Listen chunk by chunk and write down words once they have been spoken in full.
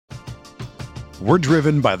We're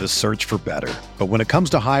driven by the search for better. But when it comes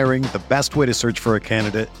to hiring, the best way to search for a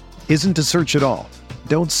candidate isn't to search at all.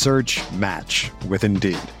 Don't search, match with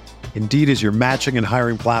Indeed. Indeed is your matching and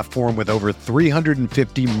hiring platform with over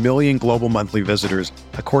 350 million global monthly visitors,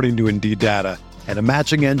 according to Indeed data, and a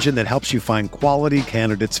matching engine that helps you find quality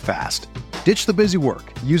candidates fast. Ditch the busy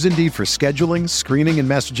work. Use Indeed for scheduling, screening, and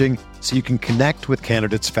messaging so you can connect with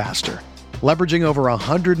candidates faster. Leveraging over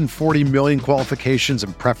 140 million qualifications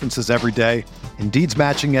and preferences every day, Indeed's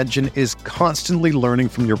matching engine is constantly learning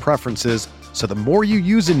from your preferences, so the more you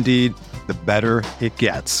use Indeed, the better it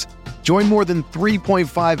gets. Join more than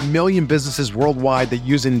 3.5 million businesses worldwide that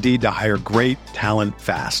use Indeed to hire great talent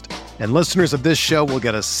fast. And listeners of this show will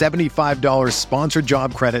get a $75 sponsored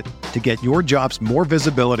job credit to get your jobs more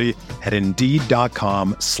visibility at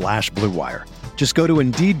Indeed.com/Blue Wire. Just go to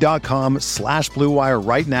Indeed.com/Blue Wire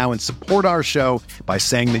right now and support our show by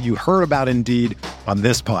saying that you heard about Indeed on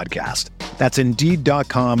this podcast. That's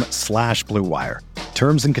Indeed.com/Blue Wire.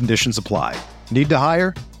 Terms and conditions apply. Need to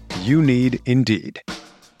hire? You need Indeed.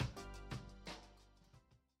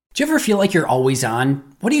 Do you ever feel like you're always on?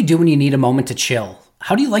 What do you do when you need a moment to chill?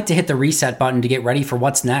 How do you like to hit the reset button to get ready for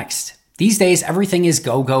what's next? These days, everything is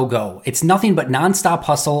go, go, go. It's nothing but nonstop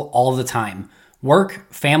hustle all the time.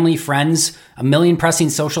 Work, family, friends, a million pressing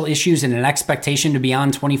social issues, and an expectation to be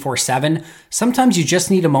on 24/7. Sometimes you just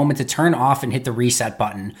need a moment to turn off and hit the reset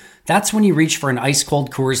button. That's when you reach for an ice-cold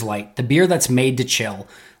Coors Light, the beer that's made to chill.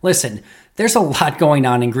 Listen, there's a lot going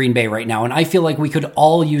on in Green Bay right now, and I feel like we could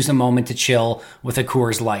all use a moment to chill with a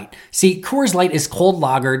Coors Light. See, Coors Light is cold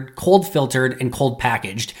lagered, cold filtered, and cold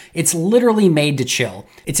packaged. It's literally made to chill.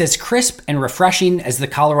 It's as crisp and refreshing as the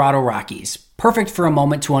Colorado Rockies. Perfect for a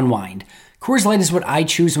moment to unwind. Coors Light is what I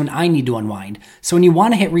choose when I need to unwind. So when you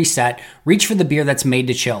want to hit reset, reach for the beer that's made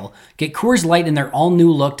to chill. Get Coors Light in their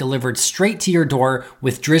all-new look delivered straight to your door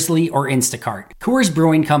with Drizzly or Instacart. Coors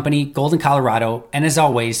Brewing Company, Golden, Colorado, and as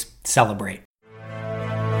always, celebrate.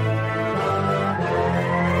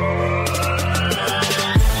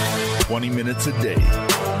 "20 minutes a day,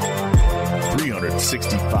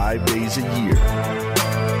 365 days a year.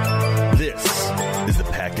 This is the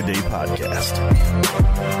Pack-A-Day Podcast.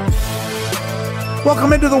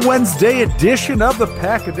 Welcome into the Wednesday edition of the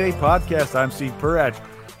Pack-A-Day Podcast. I'm Steve Perach,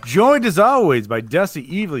 joined as always by Dusty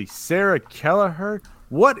Evely, Sarah Kelleher.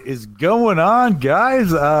 What is going on,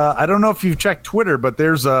 guys? I don't know if you've checked Twitter, but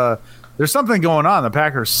there's something going on. The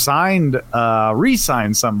Packers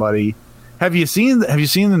re-signed somebody. Have you seen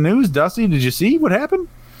the news, Dusty? Did you see what happened?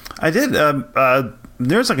 I did.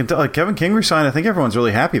 News I can tell, like Kevin King resigned. I think everyone's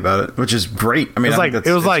really happy about it, which is great. I mean, it's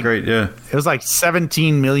great. Yeah, it was like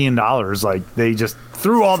 $17 million. Like they just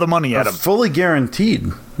threw all the money at him. Fully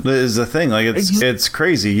guaranteed is the thing. Like it's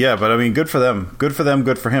crazy. Yeah, but I mean, good for them. Good for them.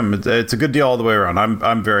 Good for him. It's a good deal all the way around.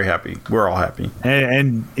 I'm very happy. We're all happy.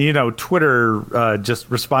 And you know, Twitter just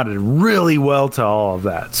responded really well to all of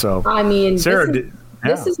that. So I mean, Sarah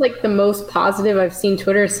This is like the most positive I've seen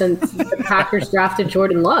Twitter since the Packers drafted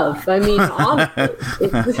Jordan Love. I mean, honestly.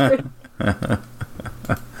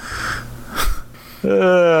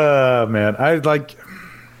 Man,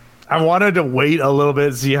 I wanted to wait a little bit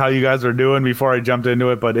and see how you guys are doing before I jumped into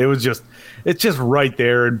it, but it's just right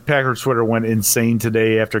there. And Packers Twitter went insane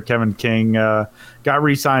today after Kevin King got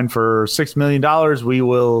re-signed for $6 million.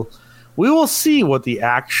 We will see what the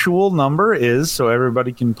actual number is, so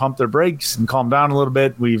everybody can pump their brakes and calm down a little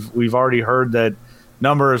bit. We've already heard that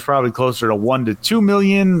number is probably closer to $1 to $2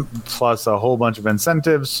 million plus a whole bunch of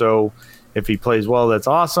incentives. So if he plays well, that's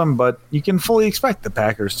awesome. But you can fully expect the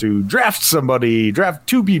Packers to draft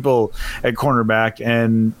two people at cornerback,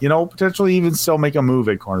 and potentially even still make a move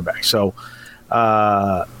at cornerback. So,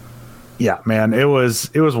 yeah, man, it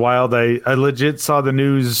was wild. I legit saw the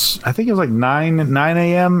news. I think it was like 9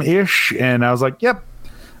 a.m. ish, and I was like, "Yep,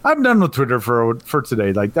 I'm done with Twitter for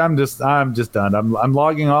today. Like, I'm just done. I'm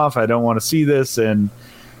logging off. I don't want to see this." And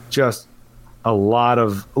just a lot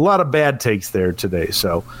of bad takes there today.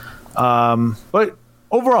 So, but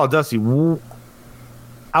overall, Dusty,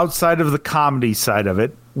 outside of the comedy side of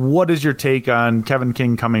it, what is your take on Kevin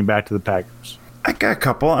King coming back to the Packers? I got a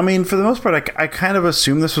couple. I mean, for the most part, I kind of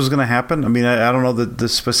assumed this was going to happen. I mean, I don't know the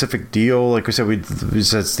specific deal. Like we said, we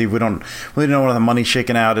said, Steve, we don't really know when the money's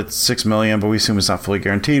shaken out. It's $6 million, but we assume it's not fully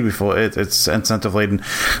guaranteed. It's incentive laden.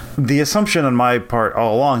 The assumption on my part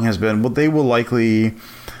all along has been, well, they will likely.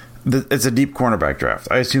 It's a deep cornerback draft.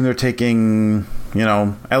 I assume they're taking,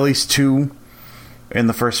 at least 2 in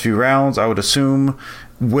the first few rounds. I would assume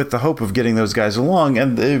with the hope of getting those guys along.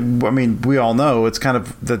 And we all know it's kind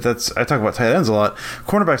of that's I talk about tight ends a lot.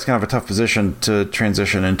 Cornerback's kind of a tough position to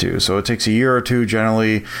transition into. So it takes a year or two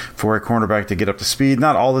generally for a cornerback to get up to speed.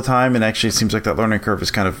 Not all the time, and actually it seems like that learning curve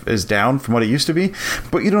is down from what it used to be.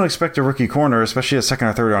 But you don't expect a rookie corner, especially a second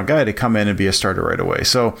or third round guy, to come in and be a starter right away.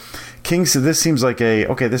 So King said this seems like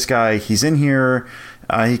this guy, he's in here.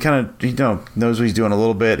 He kind of knows what he's doing a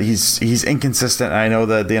little bit. He's inconsistent. I know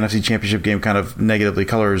that the NFC Championship game kind of negatively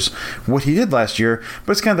colors what he did last year,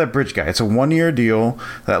 but it's kind of that bridge guy. It's a 1-year deal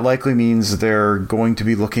that likely means they're going to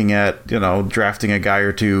be looking at drafting a guy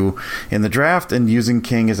or two in the draft and using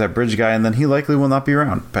King as that bridge guy, and then he likely will not be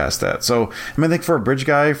around past that. So I think for a bridge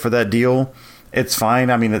guy for that deal, it's fine.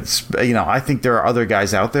 I mean, it's I think there are other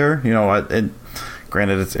guys out there. And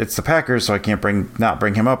granted, it's the Packers, so I can't not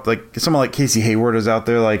bring him up. Like someone like Casey Hayward is out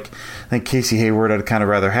there. Like I think Casey Hayward I'd kind of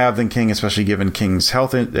rather have than King, especially given King's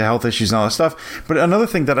health issues and all that stuff. But another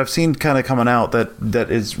thing that I've seen kind of coming out that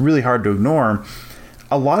is really hard to ignore.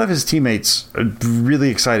 A lot of his teammates are really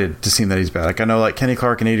excited to see that he's back. I know like Kenny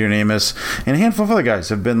Clark and Adrian Amos and a handful of other guys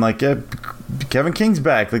have been like, yeah, Kevin King's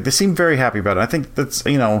back. Like they seem very happy about it. I think that's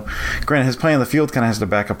granted his play on the field kind of has to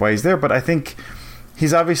back up why he's there, but I think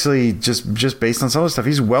he's obviously just based on some of the stuff,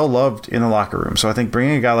 he's well loved in the locker room. So I think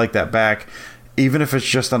bringing a guy like that back, even if it's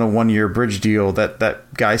just on a 1-year bridge deal that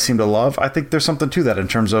guys seem to love, I think there's something to that in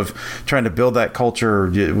terms of trying to build that culture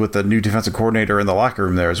with the new defensive coordinator in the locker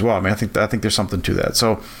room there as well. I mean, I think there's something to that.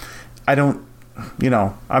 So I don't,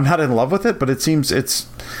 I'm not in love with it, but it seems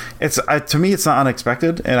to me it's not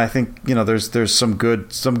unexpected, and I think there's some good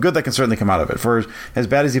that can certainly come out of it. For as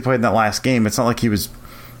bad as he played in that last game, it's not like he was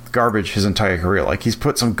garbage his entire career. Like he's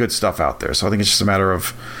put some good stuff out there, so I think it's just a matter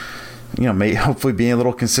of hopefully being a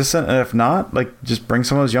little consistent, and if not, like just bring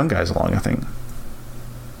some of those young guys along. I think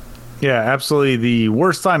Yeah, absolutely. The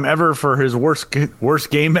worst time ever for his worst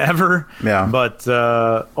game ever. Yeah. But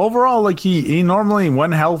overall, like he normally,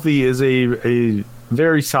 when healthy, is a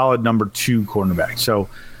very solid number 2 cornerback. So,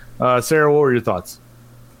 Sarah, what were your thoughts?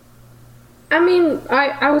 I mean,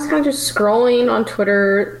 I was kind of just scrolling on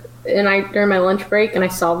Twitter during my lunch break, and I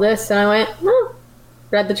saw this, and I went,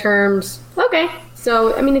 read the terms. Okay.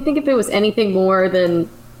 So, I mean, I think if it was anything more than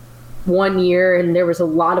 1 year and there was a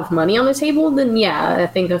lot of money on the table, then yeah, I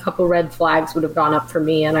think a couple red flags would have gone up for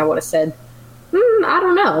me, and I would have said, I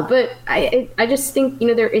don't know. But I just think,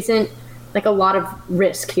 there isn't like a lot of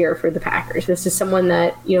risk here for the Packers. This is someone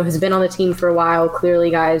that, has been on the team for a while.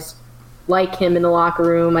 Clearly guys like him in the locker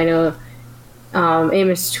room. I know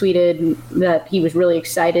Amos tweeted that he was really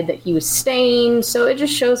excited that he was staying. So it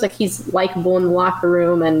just shows like he's likable in the locker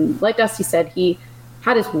room. And like Dusty said, he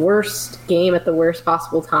had his worst game at the worst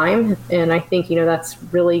possible time. And I think, that's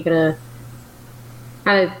really going to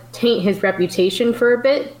kind of taint his reputation for a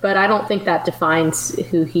bit. But I don't think that defines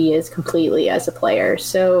who he is completely as a player.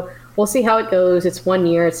 So we'll see how it goes. It's 1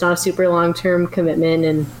 year. It's not a super long-term commitment.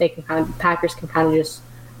 And Packers can kind of just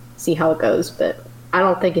see how it goes. But I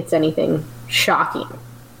don't think it's anything shocking.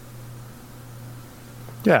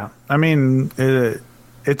 Yeah. I mean,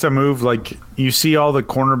 it's a move like you see all the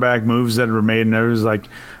cornerback moves that were made, and it was like,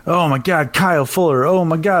 oh my God, Kyle Fuller, oh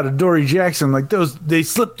my God, Adoree Jackson, like they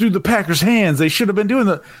slipped through the Packers' hands. They should have been doing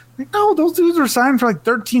no, those dudes are signed for like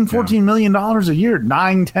 $13-14 million a year,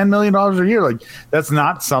 $9-10 million a year. Like that's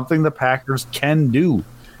not something the Packers can do.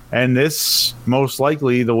 And this, most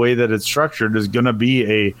likely, the way that it's structured, is going to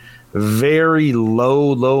be a very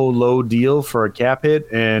low deal for a cap hit.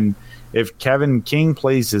 And if Kevin King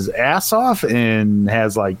plays his ass off and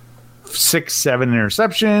has like 6-7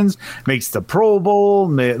 interceptions, makes the Pro Bowl,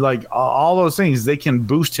 like all those things, they can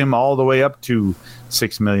boost him all the way up to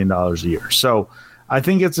 $6 million a year. So I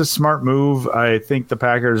think it's a smart move. I think the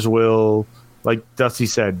Packers will, like Dusty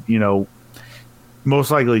said,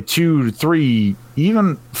 most likely 2, 3,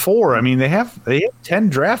 even 4. I mean, they have 10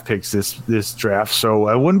 draft picks this draft, so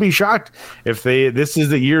I wouldn't be shocked if this is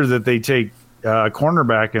the year that they take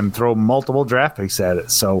cornerback and throw multiple draft picks at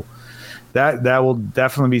it. So that will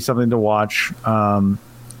definitely be something to watch.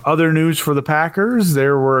 Other news for the Packers: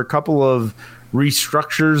 there were a couple of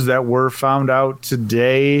restructures that were found out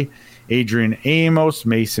today. Adrian Amos,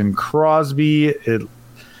 Mason Crosby.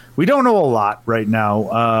 We don't know a lot right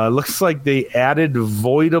now. Looks like they added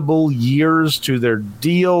voidable years to their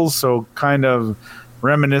deals, so kind of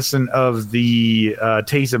reminiscent of the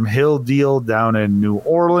Taysom Hill deal down in New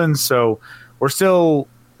Orleans. So we're still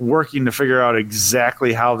working to figure out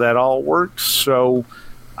exactly how that all works. So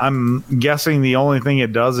I'm guessing the only thing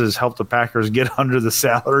it does is help the Packers get under the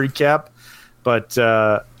salary cap. But,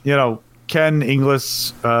 Ken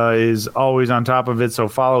Inglis is always on top of it, so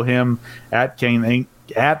follow him at Ken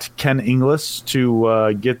at Ken Inglis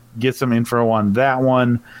to get some info on that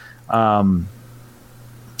one.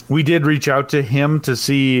 We did reach out to him to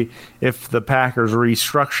see if the Packers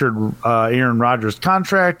restructured Aaron Rodgers'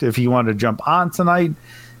 contract, if he wanted to jump on tonight.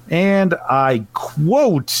 And I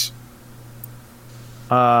quote,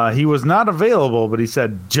 he was not available, but he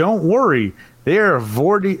said, "Don't worry, they are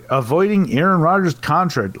avoiding Aaron Rodgers'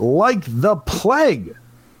 contract like the plague.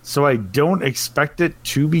 So I don't expect it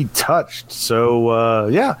to be touched." So,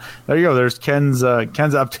 yeah, there you go. There's Ken's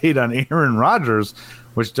update on Aaron Rodgers,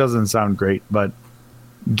 which doesn't sound great, but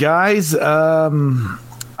guys, I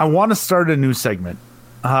want to start a new segment.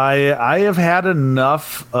 I have had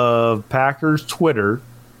enough of Packers Twitter,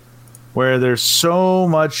 where there's so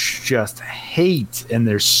much just hate and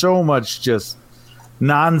there's so much just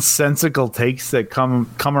nonsensical takes that come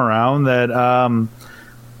around that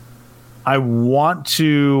I want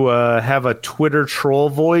to have a Twitter troll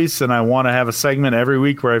voice, and I want to have a segment every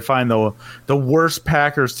week where I find the worst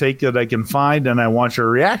Packers take that I can find, and I want your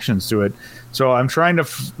reactions to it. So I'm trying to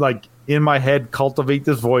in my head cultivate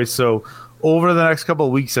this voice. So over the next couple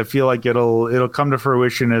of weeks, I feel like it'll come to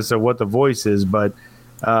fruition as to what the voice is. But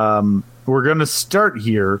we're going to start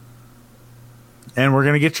here, and we're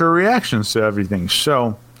going to get your reactions to everything.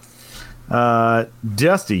 So,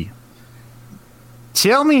 Dusty,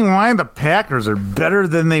 tell me why the Packers are better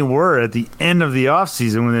than they were at the end of the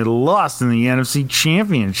offseason when they lost in the NFC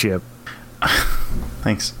Championship.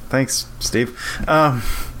 Thanks, Steve.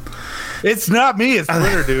 It's not me. It's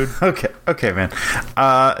Twitter, dude. Okay, man.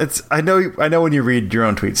 I know when you read your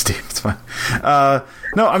own tweets, Steve. It's fine.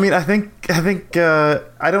 No, I mean, I think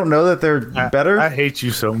I don't know that they're better. I hate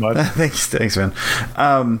you so much. Thanks, man.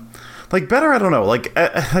 Better. I don't know.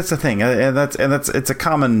 That's the thing, and it's a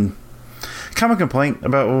common complaint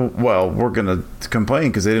about. Well, we're gonna complain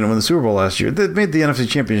because they didn't win the Super Bowl last year. They made the NFC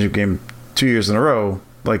Championship game 2 years in a row.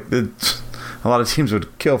 A lot of teams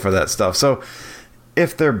would kill for that stuff. So,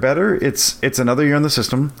 if they're better, it's another year in the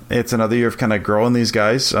system. It's another year of kind of growing these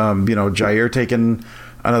guys. Jair taking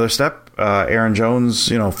another step. Aaron Jones,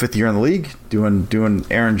 fifth year in the league, doing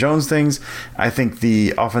Aaron Jones things. I think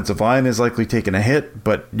the offensive line is likely taking a hit,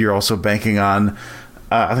 but you're also banking on.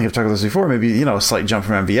 I think I've talked about this before. Maybe a slight jump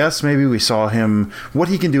from MVS. Maybe we saw him what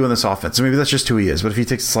he can do in this offense. So maybe that's just who he is. But if he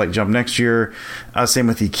takes a slight jump next year, same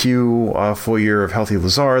with EQ, full year of healthy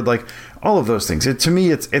Lazard, all of those things. To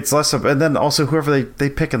me, it's less of, and then also whoever they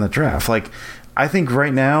pick in the draft. I think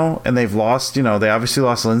right now, and they've lost. They obviously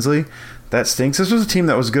lost Lindsley. That stinks. This was a team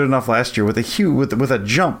that was good enough last year with a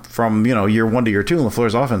jump from year 1 to year 2 in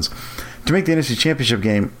LaFleur's offense to make the NFC Championship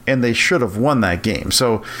game, and they should have won that game.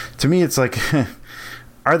 So to me, it's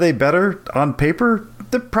are they better on paper?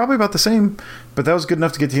 They're probably about the same, but that was good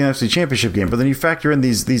enough to get to the NFC Championship game. But then you factor in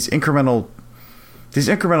these incremental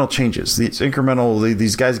changes,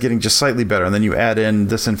 these guys getting just slightly better, and then you add in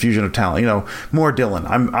this infusion of talent. More Dillon.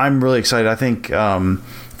 I'm really excited. I think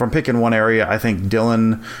from picking one area, I think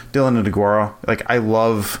Dillon and DeGuara.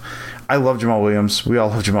 I love Jamal Williams. We all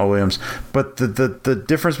love Jamal Williams. But the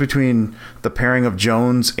difference between the pairing of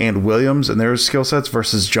Jones and Williams and their skill sets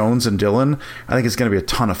versus Jones and Dillon, I think it's going to be a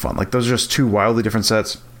ton of fun. Those are just two wildly different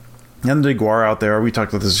sets. And DeGuara out there, we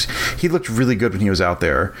talked about this. He looked really good when he was out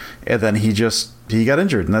there, and then he got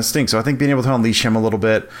injured, and that stinks. So I think being able to unleash him a little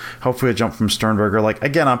bit, hopefully a jump from Sternberger.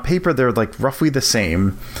 Again, on paper they're roughly the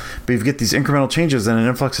same, but you get these incremental changes and an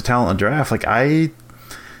influx of talent in draft.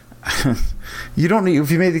 You don't need, if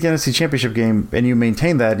you made the NFC Championship game and you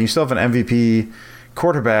maintain that, and you still have an MVP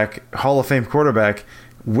quarterback, Hall of Fame quarterback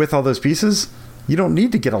with all those pieces, you don't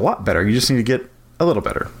need to get a lot better. You just need to get a little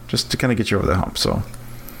better, just to kind of get you over the hump. So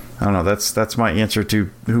I don't know. That's my answer to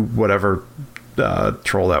whatever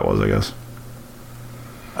troll that was, I guess.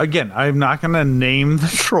 Again, I'm not going to name the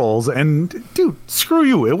trolls. And, dude, screw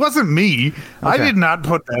you. It wasn't me. Okay. I did not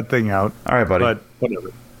put that thing out. All right, buddy. But whatever.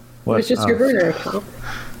 It was just your burner account.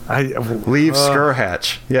 Leave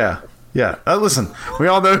Skirhatch. Yeah. Listen, we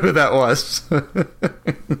all know who that was.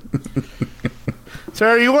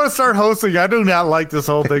 Sarah, you want to start hosting? I do not like this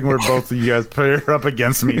whole thing where both of you guys pair up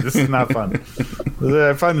against me. This is not fun.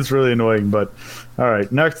 I find this really annoying. But all right,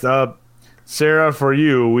 next up, Sarah, for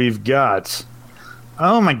you, we've got.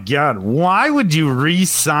 Oh my God! Why would you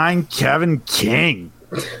re-sign Kevin King?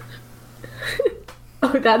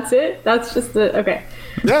 Oh, that's it. That's just the okay.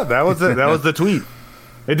 Yeah, that was it. That was the tweet.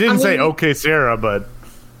 It didn't say "Okay, Sarah," but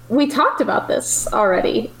we talked about this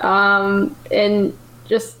already, and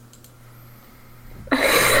just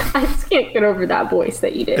I just can't get over that voice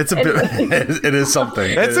that you did. It's a bit. It is something.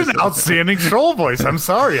 It's an outstanding troll voice. I'm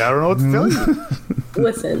sorry, I don't know what to tell you.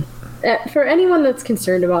 Listen, for anyone that's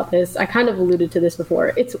concerned about this, I kind of alluded to this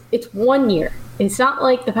before. It's 1 year. It's not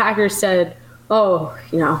like the Packers said, "Oh,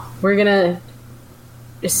 we're gonna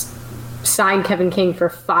just sign Kevin King for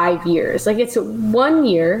 5 years." Like, it's 1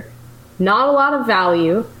 year, not a lot of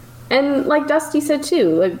value, and like Dusty said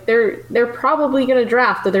too, like they're probably gonna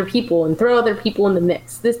draft other people and throw other people in the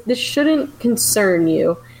mix. This shouldn't concern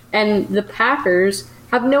you. And the Packers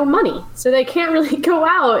have no money, so they can't really go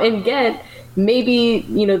out and get maybe,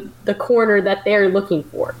 the corner that they're looking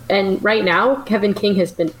for. And right now, Kevin King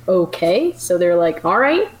has been okay, so they're like, all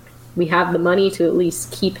right, we have the money to at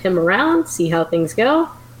least keep him around, see how things go,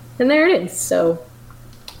 and there it is. So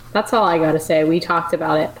that's all I got to say. We talked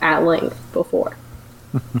about it at length before.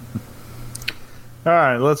 All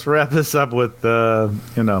right, let's wrap this up with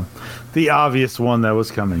the obvious one that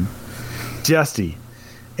was coming. Dusty,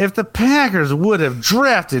 if the Packers would have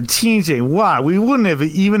drafted TJ Watt, we wouldn't have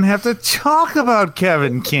even have to talk about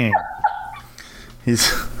Kevin King.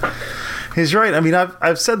 He's right. I mean,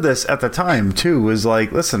 I've said this at the time too. Was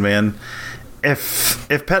like, listen, man, if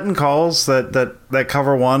Pettine calls that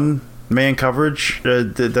cover one man coverage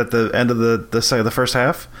at the end of the first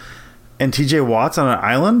half, and TJ Watt's on an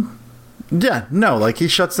island, yeah, no, like he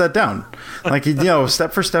shuts that down. Like he,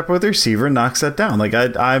 step for step with the receiver, knocks that down. Like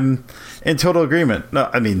I'm in total agreement. No,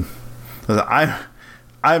 I mean,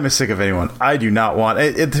 I'm as sick of anyone. I do not want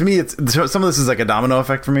it. To me, it's some of this is like a domino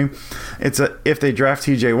effect for me. It's if they draft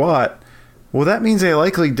TJ Watt, well, that means they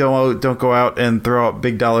likely don't go out and throw out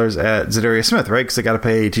big dollars at Zadarius Smith, right? Because they got to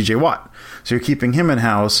pay TJ Watt. So you're keeping him in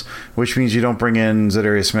house, which means you don't bring in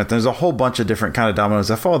Zadarius Smith. There's a whole bunch of different kind of dominoes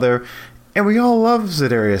that fall there. And we all love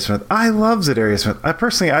Zadarius Smith. I love Zadarius Smith.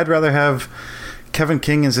 I'd rather have Kevin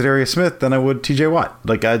King and Zadarius Smith than I would TJ Watt.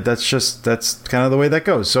 Like that's kind of the way that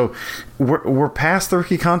goes. So we're past the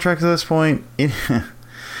rookie contract at this point.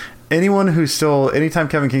 Anytime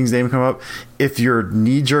Kevin King's name come up, if your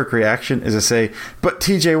knee-jerk reaction is to say, but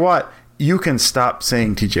TJ Watt, you can stop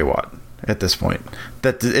saying TJ Watt at this point.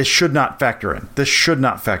 That it should not factor in. This should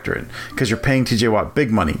not factor in because you're paying TJ Watt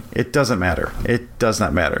big money. It doesn't matter. It does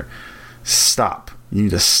not matter. Stop. You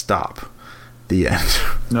need to stop. The end.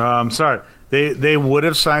 No, I'm sorry. They would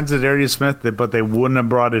have signed Zadarius Smith, but they wouldn't have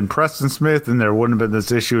brought in Preston Smith, and there wouldn't have been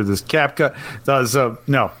this issue with this cap cut. So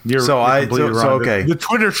no, you're completely wrong. So, okay. The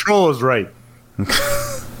Twitter troll is right.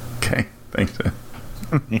 Okay, thanks.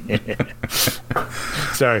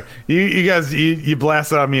 Sorry, you guys, you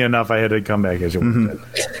blasted on me enough. I had to come back as you wanted.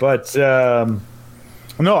 But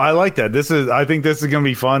no, I like that. I think this is going to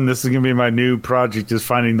be fun. This is going to be my new project, is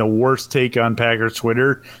finding the worst take on Packers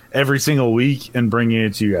Twitter every single week and bringing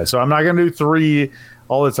it to you guys. So I'm not going to do 3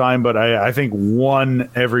 all the time, but I think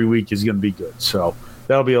 1 every week is going to be good. So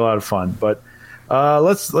that'll be a lot of fun. But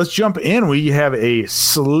let's jump in. We have a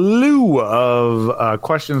slew of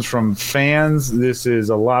questions from fans. This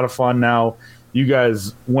is a lot of fun now. You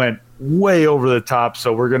guys went way over the top,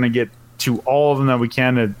 so we're going to get to all of them that we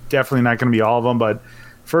can. It's definitely not going to be all of them, but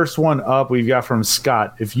first one up we've got from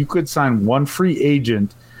Scott. If you could sign one free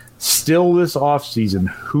agent still this offseason,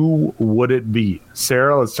 who would it be?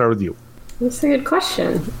 Sarah, let's start with you. That's a good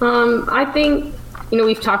question. I think,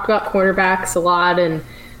 we've talked about cornerbacks a lot and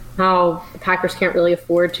how the Packers can't really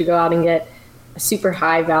afford to go out and get a super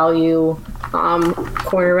high value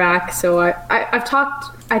cornerback. So I've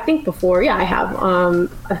talked, I think before, I have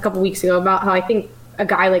a couple weeks ago, about how I think a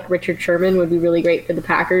guy like Richard Sherman would be really great for the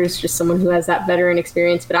Packers, just someone who has that veteran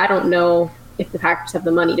experience. But I don't know if the Packers have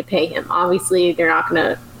the money to pay him. Obviously, they're not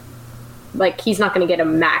going to, he's not going to get a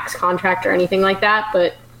max contract or anything like that,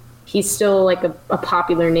 but he's still like a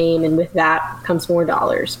popular name, and with that comes more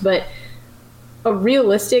dollars. But a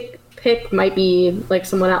realistic pick might be like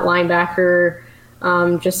someone at linebacker,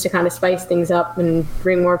 just to kind of spice things up and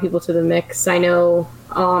bring more people to the mix. I know,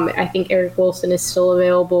 I think Eric Wilson is still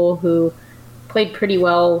available, who played pretty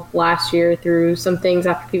well last year through some things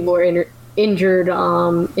after people were injured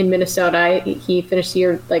in Minnesota. He finished the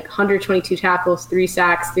year 122 tackles, 3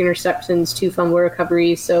 sacks, 3 interceptions, 2 fumble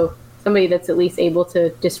recoveries. So somebody that's at least able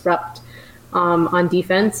to disrupt on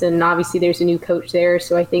defense. And obviously there's a new coach there.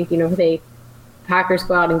 So I think, if the Packers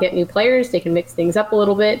go out and get new players, they can mix things up a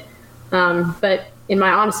little bit. But in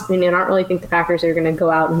my honest opinion, I don't really think the Packers are going to go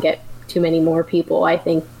out and get too many more people. I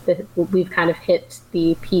think that we've kind of hit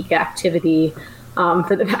the peak activity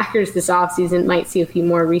for the Packers this offseason. Might see a few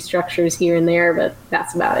more restructures here and there, but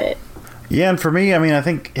that's about it. Yeah, and for me, I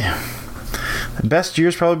think the best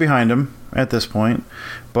year's probably behind him at this point.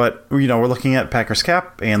 But, we're looking at Packers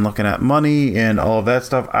cap and looking at money and all of that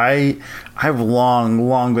stuff. I've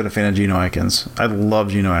long been a fan of Geno Atkins. I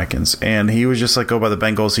love Geno Atkins. And he was just let go by the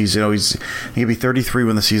Bengals. He could be 33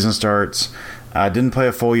 when the season starts. Didn't play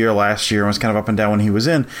a full year last year and was kind of up and down when he was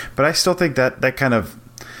in. But I still think that kind of,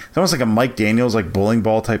 it's almost like a Mike Daniels, like bowling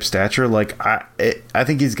ball type stature. Like I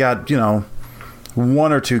think he's got,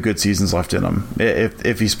 one or two good seasons left in him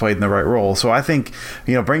if he's played in the right role. So I think,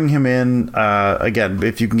 bringing him in, again,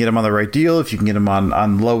 if you can get him on the right deal, if you can get him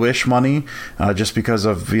on low-ish money, just because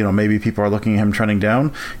of, maybe people are looking at him trending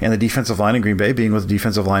down, and the defensive line in Green Bay being what the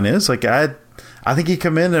defensive line is, like I think he'd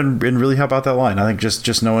come in and really help out that line. I think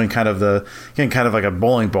just knowing kind of like a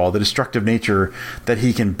bowling ball, the destructive nature that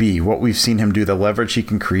he can be, what we've seen him do, the leverage he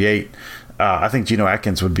can create. I think Geno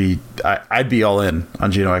Atkins would be. I'd be all in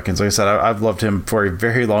on Geno Atkins. Like I said, I've loved him for a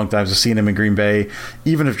very long time. So seeing him in Green Bay,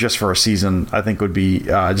 even if just for a season, I think would be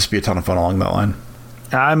just be a ton of fun along that line.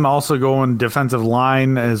 I'm also going defensive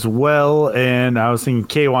line as well, and I was thinking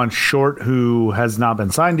K'Wan Short, who has not been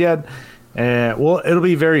signed yet. Well, it'll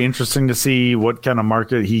be very interesting to see what kind of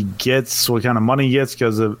market he gets, what kind of money he gets,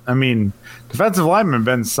 because defensive linemen have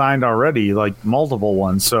been signed already, like multiple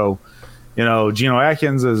ones. So, Geno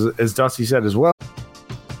Atkins, as Dusty said as well.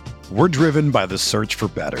 We're driven by the search for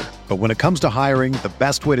better. But when it comes to hiring, the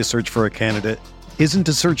best way to search for a candidate isn't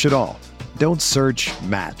to search at all. Don't search,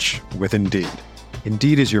 match with Indeed.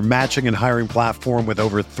 Indeed is your matching and hiring platform with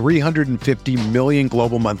over 350 million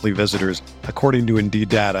global monthly visitors, according to Indeed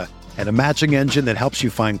data, and a matching engine that helps you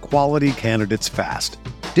find quality candidates fast.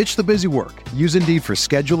 Ditch the busy work. Use Indeed for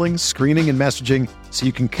scheduling, screening, and messaging so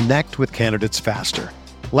you can connect with candidates faster.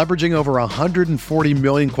 Leveraging over 140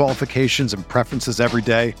 million qualifications and preferences every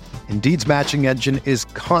day, Indeed's matching engine is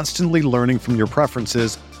constantly learning from your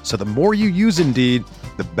preferences, so the more you use Indeed,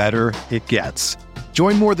 the better it gets.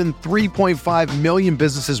 Join more than 3.5 million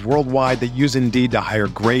businesses worldwide that use Indeed to hire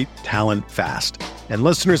great talent fast. And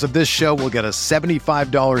listeners of this show will get a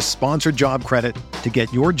 $75 sponsored job credit to get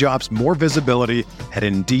your jobs more visibility at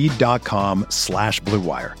Indeed.com/Blue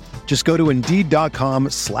Wire. Just go to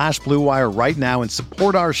Indeed.com/Blue Wire right now and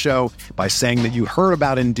support our show by saying that you heard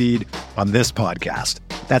about Indeed on this podcast.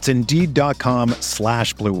 That's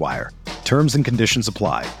Indeed.com/Blue Wire. Terms and conditions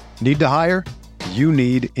apply. Need to hire? You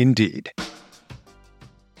need Indeed.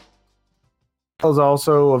 Is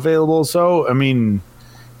also available. So,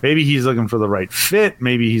 maybe he's looking for the right fit.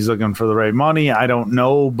 Maybe he's looking for the right money. I don't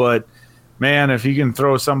know. But, man, if you can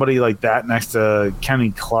throw somebody like that next to Kenny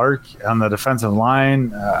Clark on the defensive line,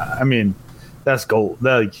 that's gold.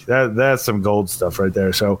 That's some gold stuff right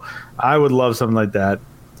there. So I would love something like that.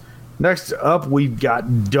 Next up, we've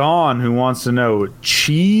got Dawn, who wants to know,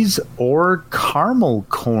 cheese or caramel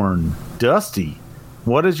corn? Dusty,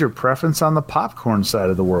 what is your preference on the popcorn side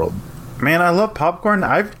of the world? Man, I love popcorn.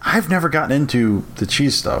 I've never gotten into the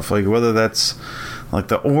cheese stuff, like whether that's like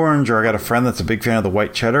the orange, or I got a friend that's a big fan of the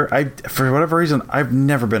white cheddar. For whatever reason, I've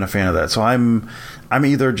never been a fan of that. So I'm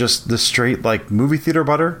either just the straight like movie theater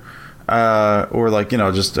butter, or like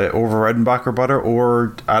just over Redenbacher butter,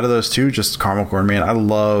 or out of those two, just caramel corn. Man, I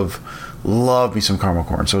love me some caramel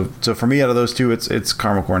corn. So for me, out of those two, it's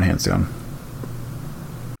caramel corn hands down.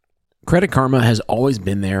 Credit Karma has always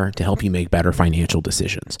been there to help you make better financial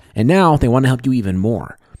decisions. And now they want to help you even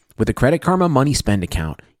more. With the Credit Karma Money Spend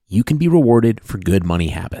account, you can be rewarded for good money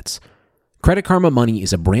habits. Credit Karma Money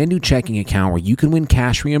is a brand new checking account where you can win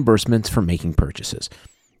cash reimbursements for making purchases.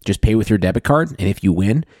 Just pay with your debit card, and if you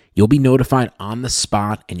win, you'll be notified on the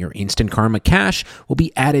spot, and your Instant Karma cash will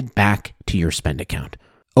be added back to your spend account.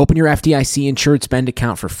 Open your FDIC insured spend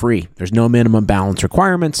account for free. There's no minimum balance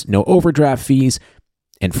requirements, no overdraft fees,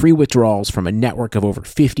 and free withdrawals from a network of over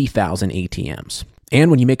 50,000 ATMs.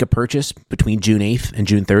 And when you make a purchase between June 8th and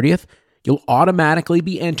June 30th, you'll automatically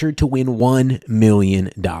be entered to win $1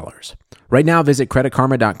 million. Right now, visit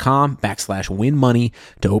creditkarma.com/winmoney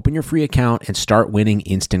to open your free account and start winning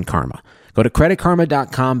instant karma. Go to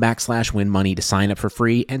creditkarma.com/winmoney to sign up for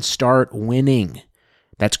free and start winning.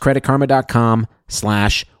 That's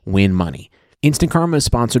creditkarma.com/winmoney. Instant Karma is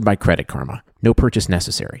sponsored by Credit Karma. No purchase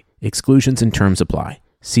necessary. Exclusions and terms apply.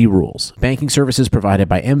 See rules. Banking services provided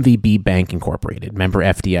by MVB Bank Incorporated. Member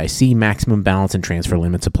FDIC. Maximum balance and transfer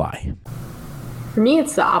limits apply. For me,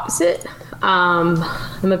 it's the opposite. I'm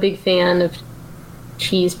a big fan of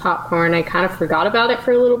cheese popcorn. I kind of forgot about it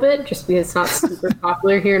for a little bit just because it's not super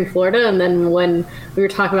popular here in Florida. And then when we were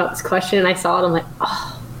talking about this question and I saw it, I'm like,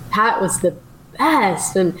 oh, that was the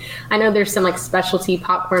best. And I know there's some like specialty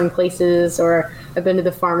popcorn places, or I've been to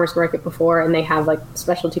the farmer's market before and they have like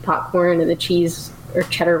specialty popcorn, and the cheese or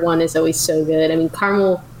cheddar one is always so good.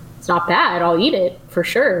 Caramel, it's not bad. I'll eat it for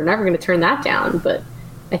sure. Never going to turn that down. But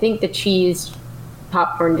I think the cheese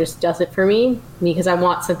popcorn just does it for me because I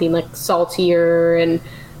want something like saltier and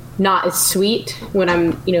not as sweet when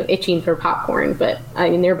I'm, itching for popcorn. But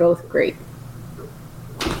they're both great.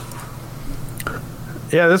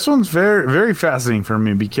 Yeah, this one's very, very fascinating for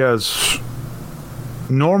me because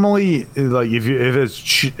normally, like if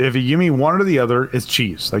you give me one or the other, it's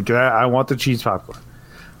cheese. Like I want the cheese popcorn.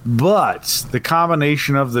 But the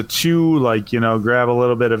combination of the two, like, grab a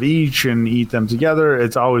little bit of each and eat them together,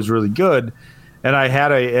 it's always really good. And I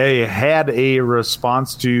had a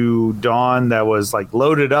response to Dawn that was like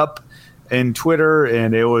loaded up in Twitter,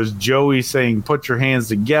 and it was Joey saying, "Put your hands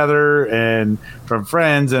together," and from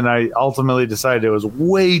Friends. And I ultimately decided it was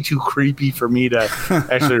way too creepy for me to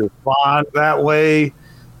actually respond that way.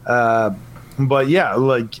 But yeah,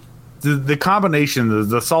 like the combination,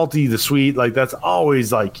 the salty, the sweet, like that's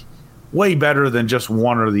always like way better than just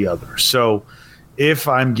one or the other. So if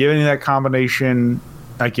I'm giving that combination,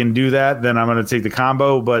 I can do that, then I'm going to take the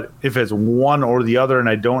combo. But if it's one or the other and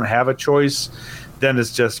I don't have a choice, then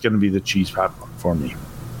it's just going to be the cheese popcorn for me.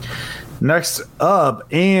 Next up,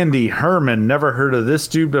 Andy Herman. Never heard of this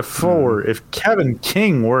dude before. If Kevin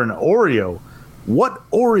King were an Oreo, what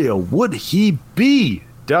Oreo would he be?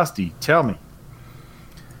 Dusty, tell me.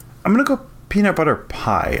 I'm going to go peanut butter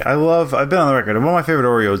pie. I've been on the record. One of my favorite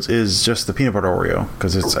Oreos is just the peanut butter Oreo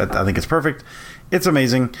because I think it's perfect. It's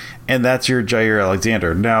amazing, and that's your Jair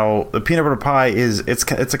Alexander. Now, the peanut butter pie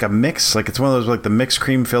it's like a mix, like it's one of those like the mixed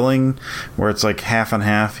cream filling where it's like half and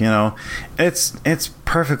half, It's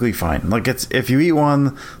perfectly fine. Like if you eat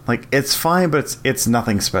one, like it's fine, but it's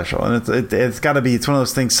nothing special, and it's got to be. It's one of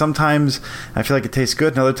those things. Sometimes I feel like it tastes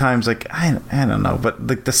good, and other times like I don't know, but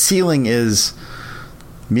like the ceiling is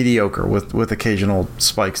mediocre with occasional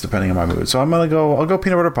spikes depending on my mood. So I'll go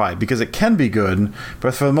peanut butter pie because it can be good,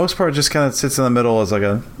 but for the most part it just kind of sits in the middle as like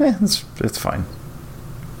it's fine.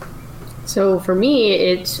 So for me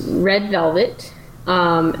it's red velvet,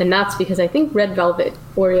 and that's because I think red velvet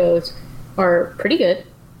Oreos are pretty good.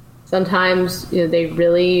 Sometimes they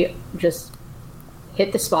really just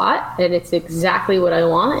hit the spot and it's exactly what I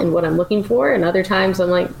want and what I'm looking for, and other times I'm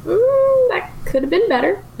like that could have been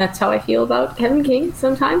better. That's how I feel about Kevin King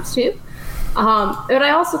sometimes too. But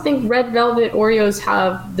I also think red velvet Oreos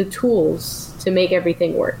have the tools to make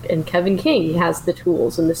everything work, and Kevin King has the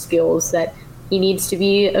tools and the skills that he needs to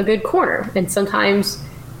be a good corner, and sometimes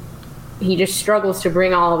he just struggles to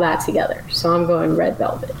bring all of that together. So I'm going red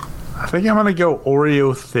velvet. I think I'm gonna go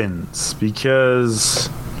Oreo Thins because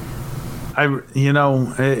it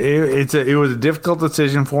was a difficult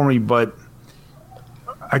decision for me, but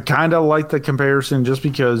I kind of like the comparison just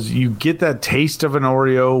because you get that taste of an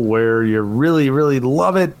Oreo where you really, really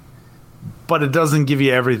love it, but it doesn't give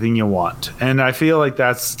you everything you want. And I feel like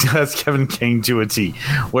that's Kevin King to a T,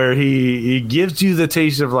 where he gives you the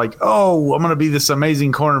taste of like, oh, I'm going to be this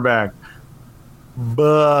amazing cornerback,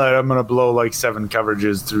 but I'm going to blow like 7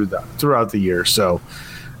 coverages throughout the year. So,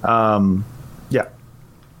 yeah,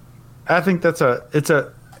 I think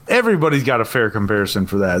everybody's got a fair comparison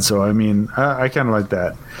for that. So, I mean, I kind of like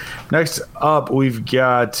that. Next up, we've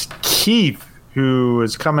got Keith, who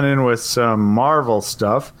is coming in with some Marvel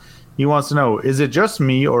stuff. He wants to know, is it just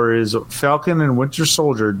me, or is Falcon and Winter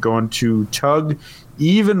Soldier going to tug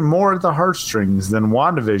even more at the heartstrings than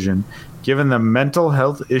WandaVision, given the mental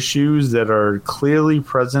health issues that are clearly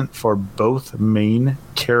present for both main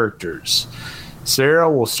characters?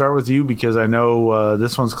 Sarah, we'll start with you because I know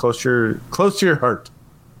this one's close to your heart.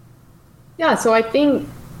 Yeah, so I think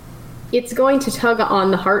it's going to tug on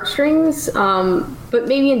the heartstrings, but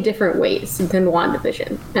maybe in different ways than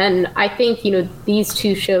WandaVision. And I think, these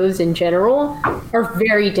two shows in general are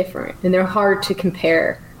very different, and they're hard to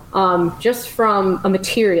compare just from a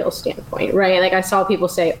material standpoint, right? Like I saw people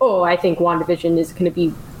say, oh, I think WandaVision is going to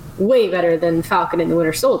be way better than Falcon and the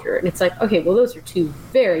Winter Soldier. And it's like, okay, well, those are two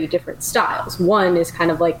very different styles. One is kind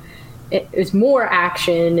of like, it's more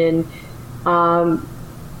action, and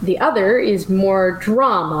the other is more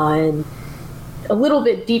drama and a little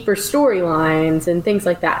bit deeper storylines and things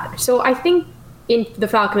like that. So I think in the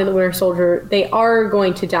Falcon and the Winter Soldier, they are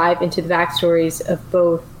going to dive into the backstories of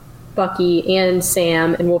both Bucky and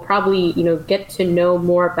Sam, and we'll probably, get to know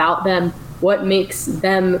more about them, what makes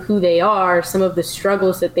them who they are, some of the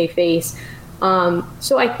struggles that they face.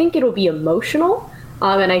 So I think it'll be emotional,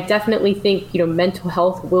 and I definitely think, mental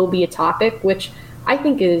health will be a topic, which I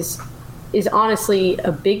think is honestly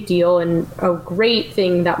a big deal and a great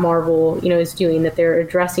thing that Marvel, is doing, that they're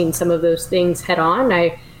addressing some of those things head on.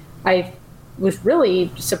 I was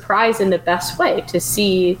really surprised in the best way to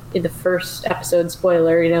see in the first episode,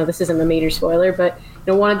 spoiler, this isn't a major spoiler, but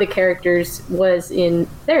one of the characters was in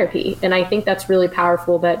therapy. And I think that's really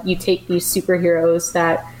powerful, that you take these superheroes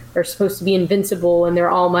that are supposed to be invincible and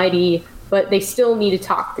they're almighty, but they still need to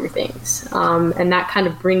talk through things. And that kind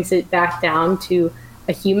of brings it back down to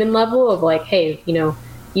a human level of like, hey,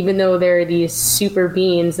 even though they're these super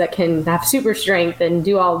beings that can have super strength and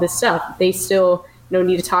do all this stuff, they still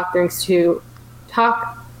need to talk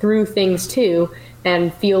through things too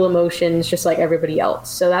and feel emotions just like everybody else.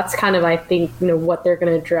 So that's kind of, I think, what they're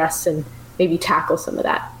going to address and maybe tackle some of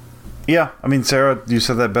that. Yeah, I mean, Sarah, you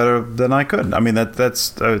said that better than I could. I mean,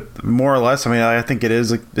 that's more or less. I mean, I think it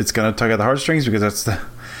is. It's going to tug at the heartstrings because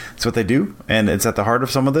that's what they do, and it's at the heart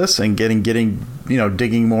of some of this. And getting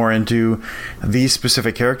digging more into these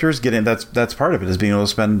specific characters, that's part of it, is being able to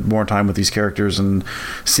spend more time with these characters and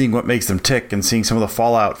seeing what makes them tick and seeing some of the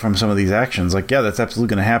fallout from some of these actions. Like, yeah, that's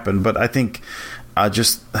absolutely going to happen. But I think I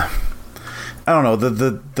don't know,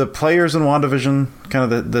 the players in WandaVision,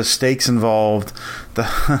 kind of the stakes involved,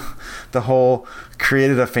 the whole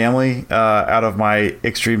created a family out of my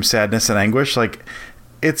extreme sadness and anguish. Like,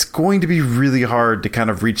 it's going to be really hard to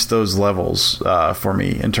kind of reach those levels for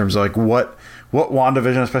me in terms of like what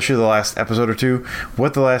WandaVision, especially the last episode or two,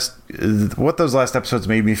 what those last episodes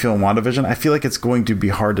made me feel in WandaVision. I feel like it's going to be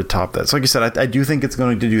hard to top that. So like you said, I do think it's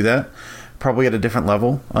going to do that, probably at a different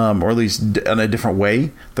level, or at least in a different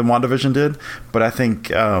way than WandaVision did. But I think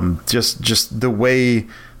just the way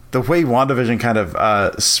WandaVision kind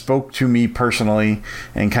of spoke to me personally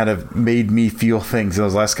and kind of made me feel things in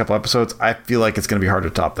those last couple episodes, I feel like it's going to be hard to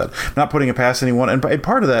top that. I'm not putting it past anyone. And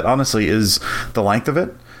part of that, honestly, is the length of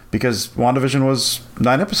it, because WandaVision was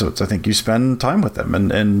 9 episodes. I think you spend time with them.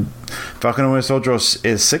 And Falcon and Winter Soldier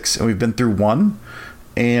is 6, and we've been through 1.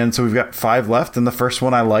 And so we've got 5 left, and the first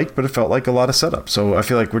one I liked, but it felt like a lot of setup. So I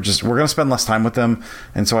feel like we're going to spend less time with them,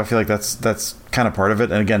 and so I feel like that's kind of part of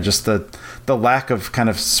it. And again, just the lack of kind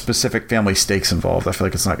of specific family stakes involved. I feel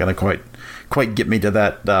like it's not going to quite get me to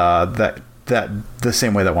that the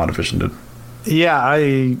same way that WandaVision did. Yeah,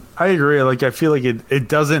 I agree. Like, I feel like it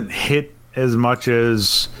doesn't hit as much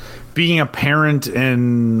as being a parent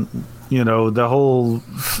and the whole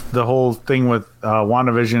thing with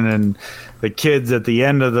WandaVision and the kids at the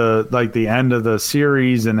end of the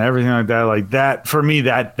series and everything like that. Like, that for me,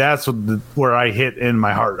 that's where I hit in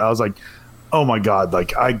my heart. I was like, oh my God,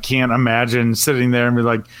 like, I can't imagine sitting there and be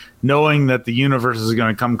like, knowing that the universe is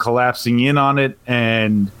going to come collapsing in on it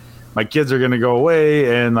and my kids are going to go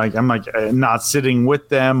away, and like I'm like not sitting with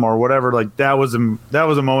them or whatever. Like, that was a moment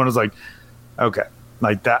I was like, okay,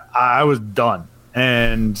 like that, I was done.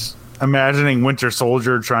 And imagining Winter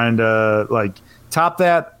Soldier trying to like top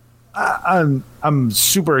that, I'm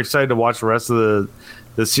super excited to watch the rest of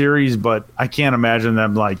the series, but I can't imagine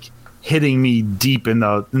them like hitting me deep in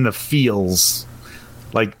the feels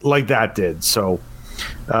like that did. So,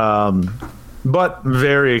 but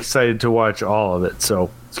very excited to watch all of it. So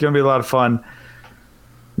it's gonna be a lot of fun.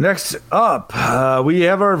 Next up, we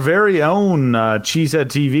have our very own Cheesehead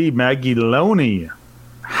TV, Maggie Loney.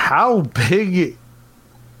 How big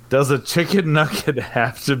does a chicken nugget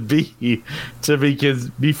have to be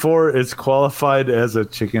before it's qualified as a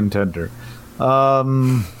chicken tender?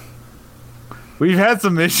 We've had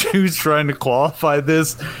some issues trying to qualify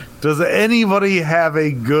this. Does anybody have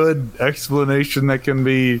a good explanation that can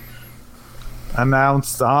be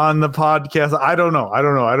announced on the podcast? I don't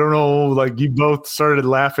know. Like, you both started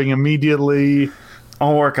laughing immediately.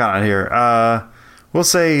 I'll work on it here. We'll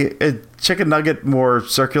say a chicken nugget, more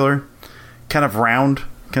circular, kind of round,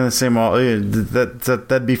 kind of the same.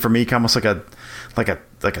 That'd be for me almost like a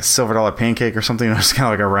silver dollar pancake or something. It's kind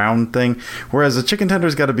of like a round thing. Whereas a chicken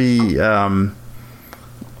tender's got to be a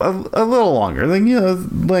little longer, like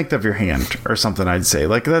length of your hand or something. I'd say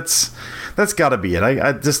like that's got to be it.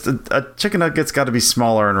 I just a chicken nugget's got to be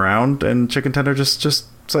smaller and round, and chicken tender just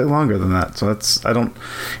slightly longer than that. So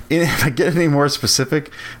if I get any more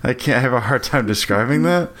specific, I have a hard time describing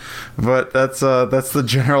that. But that's the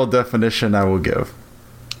general definition I will give.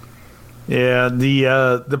 Yeah,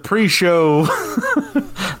 the pre-show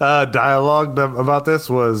dialogue about this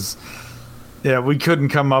was, yeah, we couldn't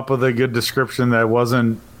come up with a good description that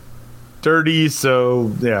wasn't dirty.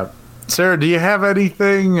 So yeah, Sarah, do you have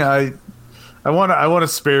anything? I want to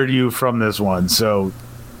spare you from this one. So,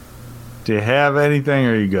 do you have anything,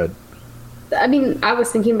 or are you good? I mean, I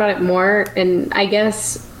was thinking about it more, and I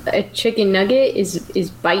guess a chicken nugget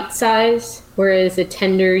is bite size, whereas a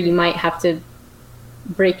tender you might have to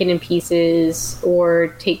break it in pieces or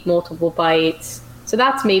take multiple bites. So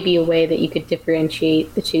that's maybe a way that you could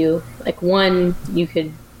differentiate the two. Like, one, you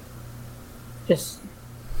could just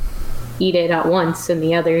eat it at once, and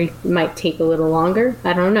the other might take a little longer.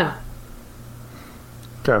 I don't know.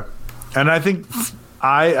 Okay. And I think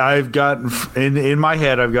I've got in my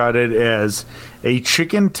head, I've got it as a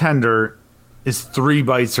chicken tender is 3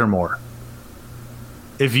 bites or more.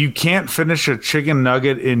 If you can't finish a chicken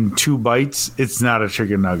nugget in 2 bites, it's not a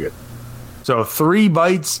chicken nugget. So 3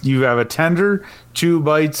 bites, you have a tender. 2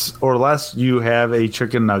 bites or less, you have a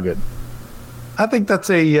chicken nugget. I think that's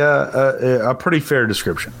a pretty fair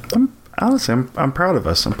description. Honestly, I'm proud of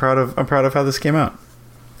us. I'm proud of how this came out.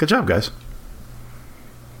 Good job, guys.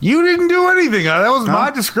 You didn't do anything. That was my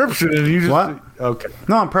description, and you just What? Okay.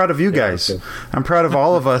 No, I'm proud of you guys. Okay. I'm proud of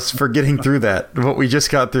all of us for getting through that. What we just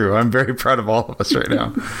got through. I'm very proud of all of us right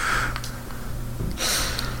now.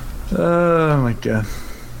 Oh my god.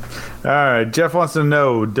 All right, Jeff wants to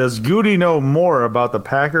know, does Goody know more about the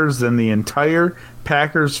Packers than the entire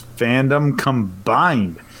Packers fandom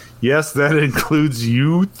combined? Yes, that includes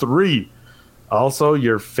you 3. Also,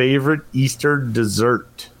 your favorite Easter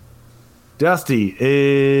dessert. Dusty,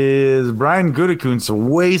 is Brian Gutekunst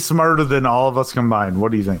way smarter than all of us combined? What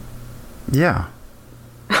do you think? Yeah.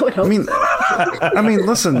 I would hope. I mean,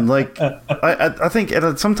 listen, like, I think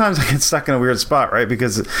sometimes I get stuck in a weird spot, right?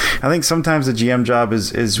 Because I think sometimes the GM job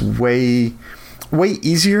is way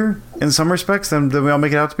easier in some respects than we all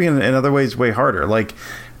make it out to be, and in other ways, way harder. Like,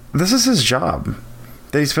 this is his job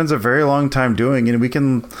that he spends a very long time doing, and we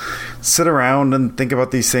can sit around and think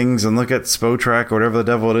about these things and look at Spotrac or whatever the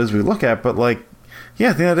devil it is we look at, but, like, yeah,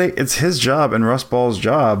 at the end of the day, it's his job and Russ Ball's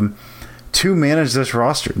job to manage this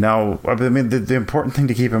roster. Now, I mean, the important thing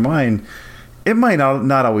to keep in mind, it might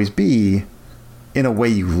not always be in a way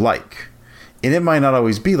you like. And it might not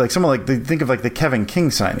always be like someone like, think of like the Kevin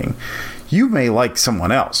King signing. You may like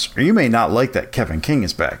someone else, or you may not like that Kevin King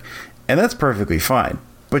is back. And that's perfectly fine.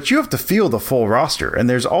 But you have to feel the full roster. And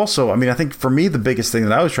there's also, I mean, I think for me, the biggest thing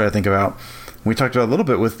that I was trying to think about, we talked about a little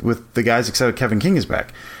bit with the guys except Kevin King is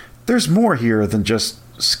back. There's more here than just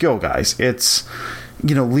skill guys. It's,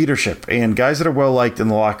 you know, leadership and guys that are well liked in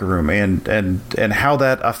the locker room and how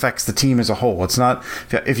that affects the team as a whole. It's not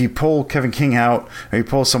if you pull Kevin King out or you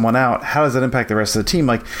pull someone out, how does that impact the rest of the team?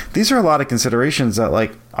 Like, these are a lot of considerations that,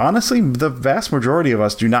 like, honestly, the vast majority of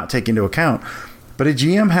us do not take into account. But a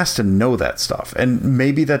GM has to know that stuff, and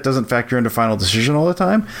maybe that doesn't factor into final decision all the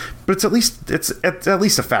time, but it's at least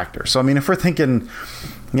a factor. So I mean, if we're thinking,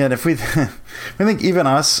 yeah, if we think even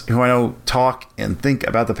us, who I know talk and think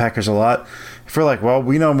about the Packers a lot, if we're like, well,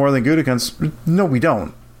 we know more than Gutekunst, no, we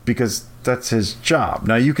don't, because that's his job.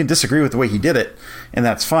 Now, you can disagree with the way he did it, and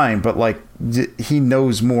that's fine, but like, he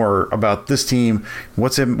knows more about this team,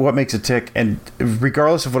 what makes it tick, and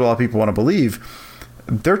regardless of what a lot of people want to believe,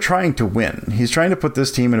 they're trying to win. He's trying to put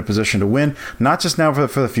this team in a position to win, not just now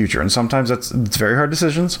for the future. And sometimes it's very hard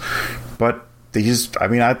decisions, but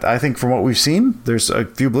I think from what we've seen, there's a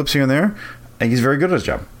few blips here and there, and he's very good at his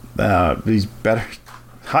job. He's better.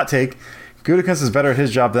 Hot take. Gutekunst is better at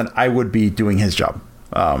his job than I would be doing his job.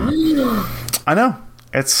 I know.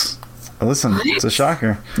 It's a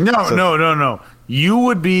shocker. No. You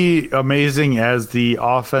would be amazing as the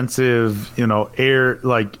offensive,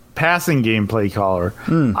 passing game play caller.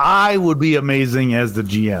 I would be amazing as the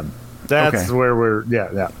GM. That's where we're.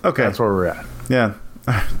 Yeah. Okay, that's where we're at. Yeah.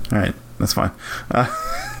 All right. That's fine.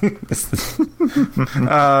 What's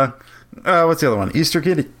the other one? Easter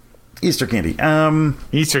candy. Easter candy.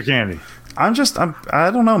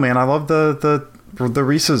 I don't know, man. I love the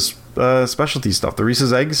Reese's specialty stuff. The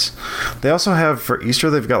Reese's eggs. They also have for Easter.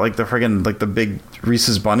 They've got like the friggin' like the big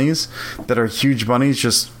Reese's bunnies that are huge bunnies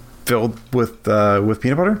just filled with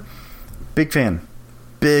peanut butter. Big fan.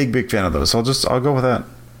 Big fan of those. I'll go with that.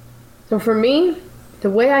 So for me, the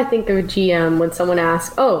way I think of a GM when someone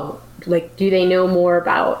asks, do they know more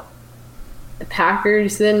about the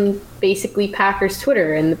Packers than basically Packers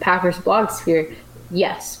Twitter and the Packers blog sphere?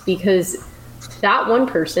 Yes, because that one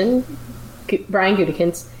person, Brian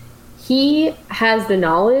Gutekunst, he has the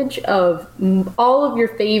knowledge of all of your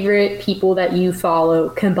favorite people that you follow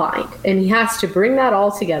combined. And he has to bring that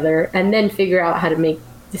all together and then figure out how to make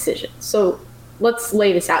decisions. So let's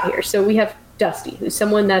lay this out here. So we have Dusty, who's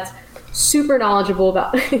someone that's super knowledgeable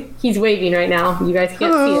about he's waving right now. You guys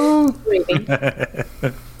can't see it. He's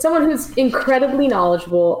waving. Someone who's incredibly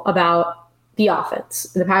knowledgeable about the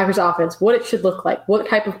offense, the Packers offense, what it should look like, what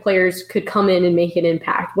type of players could come in and make an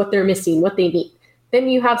impact, what they're missing, what they need. Then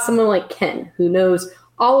you have someone like Ken, who knows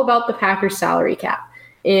all about the Packers salary cap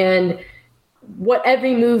and what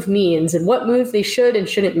every move means and what moves they should and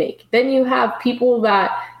shouldn't make. Then you have people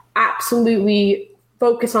that absolutely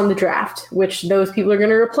focus on the draft, which those people are going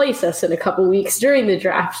to replace us in a couple weeks during the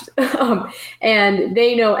draft. And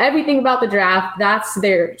they know everything about the draft. That's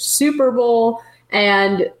their Super Bowl,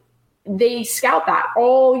 and they scout that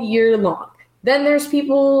all year long. Then there's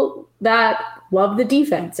people that love the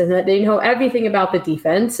defense and that they know everything about the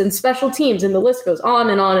defense and special teams, and the list goes on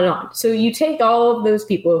and on and on. So you take all of those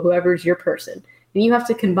people, whoever's your person, and you have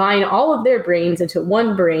to combine all of their brains into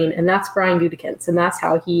one brain, and that's Brian Gutekunst, and that's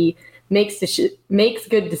how he makes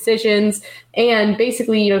good decisions, and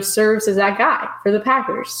basically, serves as that guy for the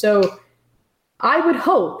Packers. So I would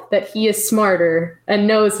hope that he is smarter and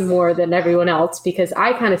knows more than everyone else, because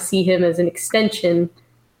I kind of see him as an extension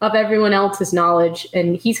of everyone else's knowledge.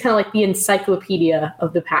 And he's kind of like the encyclopedia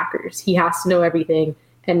of the Packers. He has to know everything,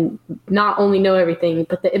 and not only know everything,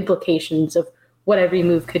 but the implications of what every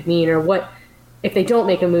move could mean, or what, if they don't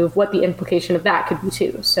make a move, what the implication of that could be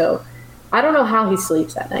too. So I don't know how he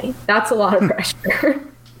sleeps at night. That's a lot of pressure.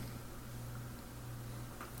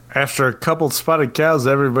 After a couple spotted cows,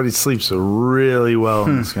 everybody sleeps really well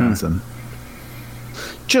in Wisconsin.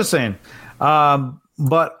 Just saying.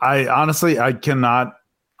 But I honestly, I cannot.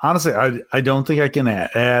 Honestly, I don't think I can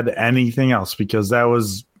add anything else, because that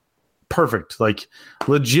was perfect. Like,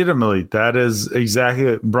 legitimately, that is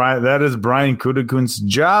exactly Brian. That is Brian Gutekunst's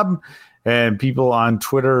job. And people on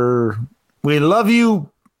Twitter, we love you,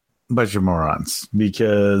 but you're morons.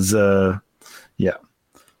 Because, yeah.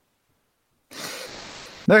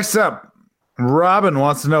 Next up, Robin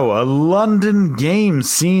wants to know, a London game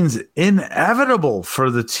seems inevitable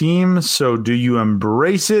for the team. So do you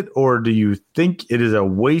embrace it, or do you think it is a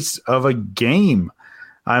waste of a game?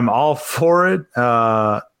 I'm all for it,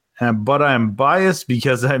 but I'm biased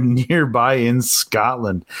because I'm nearby in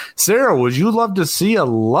Scotland. Sarah, would you love to see a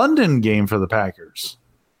London game for the Packers?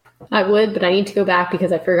 I would, but I need to go back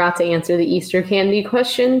because I forgot to answer the Easter candy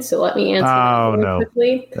question. So let me answer that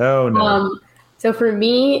quickly. Oh, no. So for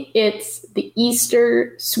me, it's the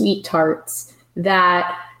Easter sweet tarts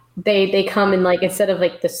that they come in, like, instead of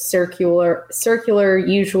like the circular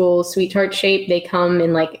usual sweet tart shape, they come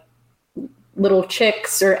in like little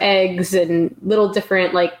chicks or eggs and little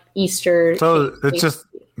different like Easter. So it's just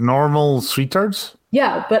normal sweet tarts?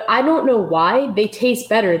 Yeah, but I don't know why they taste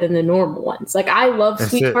better than the normal ones. Like, I love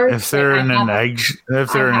sweet tarts. If they're in an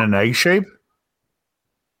egg shape?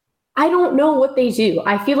 I don't know what they do.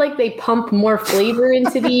 I feel like they pump more flavor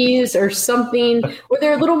into these or something, or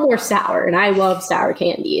they're a little more sour, and I love sour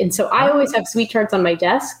candy. And so I always have sweet tarts on my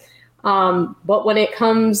desk. But when it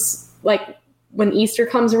comes, like when Easter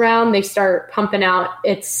comes around, they start pumping out,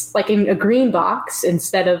 it's like in a green box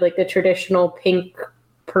instead of like the traditional pink,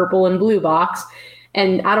 purple, and blue box.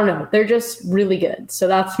 And I don't know, they're just really good. So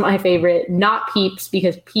that's my favorite, not Peeps,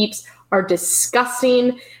 because Peeps are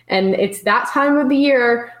disgusting. And it's that time of the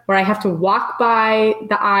year where I have to walk by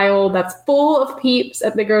the aisle that's full of Peeps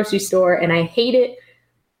at the grocery store, and I hate it.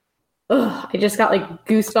 Ugh, I just got like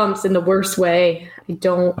goosebumps in the worst way. I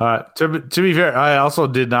don't. To be fair, I also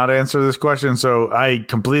did not answer this question, so I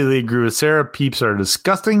completely agree with Sarah. Peeps are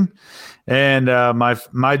disgusting. And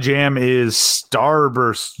my jam is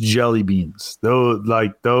Starburst jelly beans.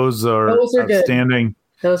 Those are outstanding. Good.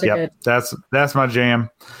 Those are good. That's my jam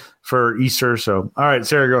for Easter. So, all right,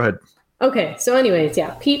 Sarah, go ahead. Okay, so anyways,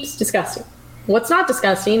 yeah, Peeps, disgusting. What's not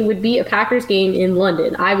disgusting would be a Packers game in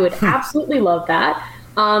London. I would absolutely love that.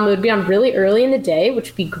 It would be on really early in the day, which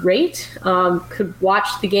would be great. Could watch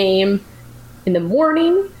the game in the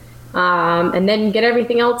morning, and then get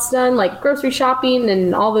everything else done, like grocery shopping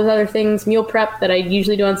and all those other things, meal prep that I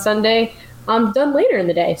usually do on Sunday, done later in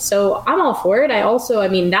the day. So I'm all for it.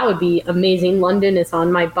 That would be amazing. London is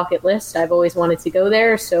on my bucket list. I've always wanted to go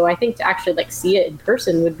there. So I think to actually like see it in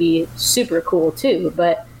person would be super cool too.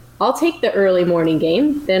 But I'll take the early morning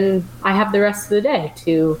game. Then I have the rest of the day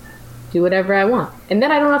to do whatever I want. And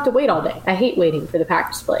then I don't have to wait all day. I hate waiting for the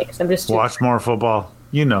Packers to play because I'm just watch more football.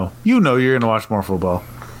 You know you're going to watch more football.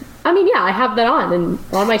 I mean, yeah, I have that on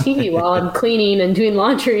my TV while I'm cleaning and doing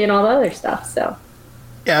laundry and all the other stuff. So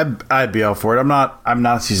yeah, I'd be all for it. I'm not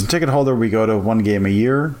a season ticket holder. We go to one game a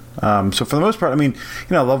year. So for the most part,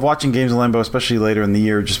 I love watching games in Lambeau, especially later in the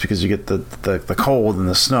year, just because you get the cold and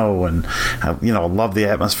the snow, and love the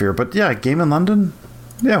atmosphere. But yeah, game in London,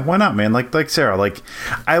 yeah, why not, man? Like Sarah, like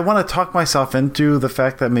I want to talk myself into the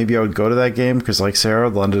fact that maybe I would go to that game because, like Sarah,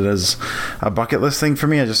 London is a bucket list thing for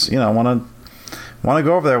me. I just want to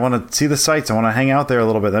go over there. I want to see the sights. I want to hang out there a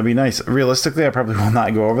little bit. That'd be nice. Realistically, I probably will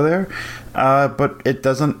not go over there, but it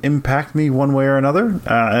doesn't impact me one way or another. And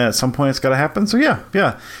at some point, it's got to happen. So yeah,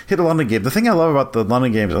 hit a London game. The thing I love about the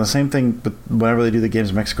London games, and the same thing with whenever they do the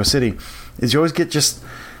games in Mexico City, is you always get just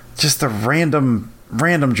the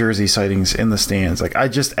random jersey sightings in the stands. Like, I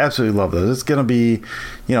just absolutely love those. It's gonna be,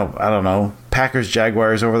 I don't know, Packers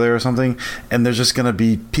Jaguars over there or something, and there's just gonna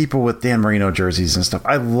be people with Dan Marino jerseys and stuff.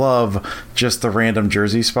 I love just the random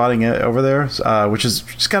jersey spotting over there, which is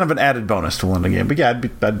just kind of an added bonus to a London game. But yeah,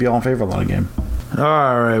 I'd be all in favor of a London game.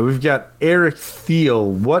 All right, we've got Eric Thiel.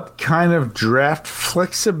 What kind of draft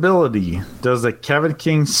flexibility does the Kevin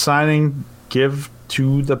King signing give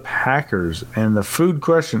to the Packers? And the food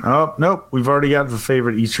question. Oh, nope. We've already got the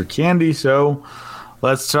favorite Easter candy. So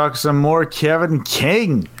let's talk some more Kevin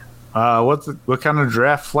King. What kind of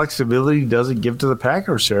draft flexibility does it give to the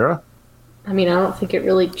Packers, Sarah? I mean, I don't think it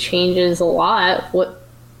really changes a lot what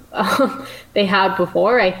they had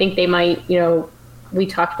before. I think they might, we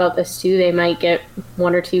talked about this too. They might get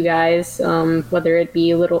one or two guys, whether it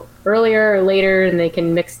be a little earlier or later, and they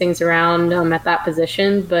can mix things around at that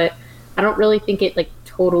position. But I don't really think it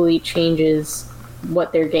totally changes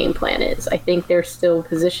what their game plan is. I think there's still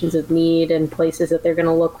positions of need and places that they're going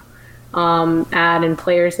to look at and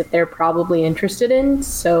players that they're probably interested in.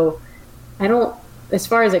 So as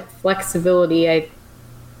far as flexibility, I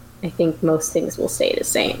think most things will stay the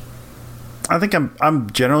same. I think I'm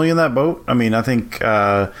generally in that boat. I mean, I think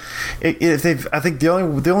the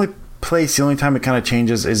only time it kind of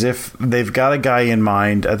changes is if they've got a guy in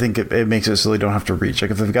mind. I think it makes it so they don't have to reach.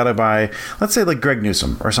 Like if they've got to buy, let's say Greg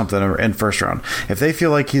Newsome or something in first round. If they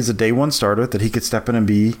feel like he's a day one starter, that he could step in and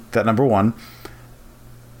be that number one,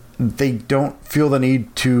 they don't feel the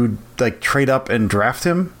need to trade up and draft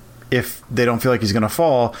him if they don't feel like he's going to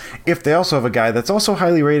fall. If they also have a guy that's also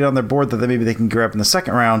highly rated on their board that maybe they can grab in the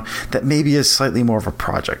second round that maybe is slightly more of a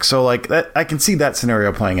project. So that, I can see that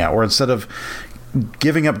scenario playing out where instead of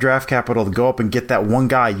giving up draft capital to go up and get that one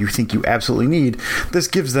guy you think you absolutely need, this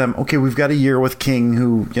gives them, okay, we've got a year with King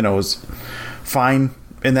who, is fine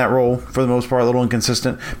in that role for the most part, a little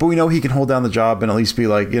inconsistent, but we know he can hold down the job and at least be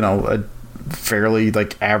a fairly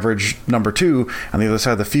average number two on the other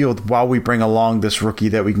side of the field while we bring along this rookie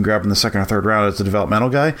that we can grab in the second or third round as a developmental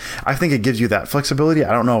guy. I think it gives you that flexibility.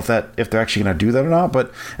 I don't know if they're actually going to do that or not,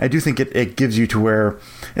 but I do think it gives you to where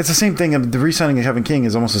it's the same thing. The re-signing of Kevin King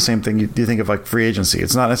is almost the same thing you think of free agency.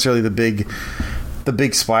 It's not necessarily the big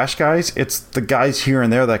splash guys. It's the guys here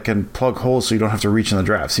and there that can plug holes so you don't have to reach in the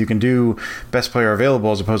draft. So you can do best player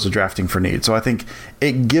available as opposed to drafting for need. So I think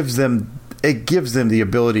it gives them the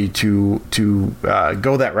ability to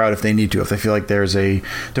go that route if they need to. If they feel like there's a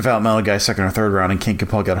developmental guy second or third round and King can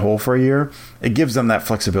plug that hole for a year, it gives them that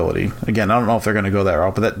flexibility. Again, I don't know if they're going to go that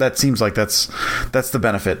route, but that seems like that's the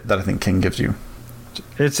benefit that I think King gives you.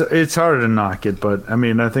 It's hard to knock it, but I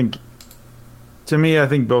mean, I think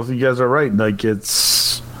both of you guys are right.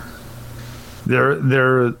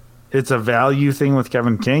 It's a value thing with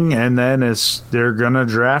Kevin King, and then they're going to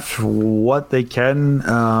draft what they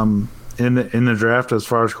can. In the draft as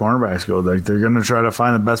far as cornerbacks go. They're going to try to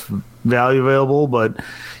find the best value available, but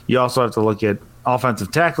you also have to look at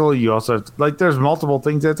offensive tackle. You also have to, there's multiple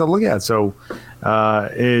things you have to look at. So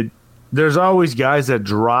there's always guys that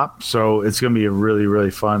drop, so it's going to be a really,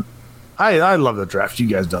 really fun. I love the draft. You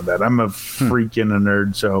guys know that. I'm a freaking a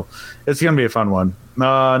nerd, so it's going to be a fun one.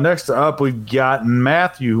 Next up, we've got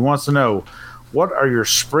Matthew, who wants to know, what are your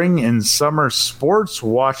spring and summer sports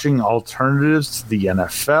watching alternatives to the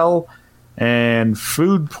NFL? And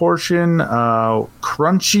food portion,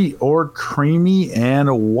 crunchy or creamy,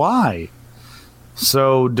 and why?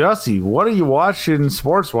 So, Dusty, what are you watching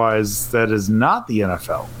sports-wise that is not the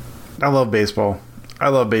NFL? I love baseball. I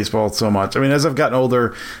love baseball so much. I mean, as I've gotten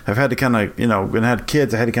older, I've had to kind of, and had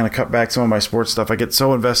kids, I had to kind of cut back some of my sports stuff. I get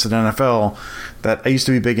so invested in NFL that I used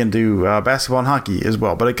to be big into basketball and hockey as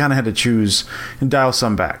well, but I kind of had to choose and dial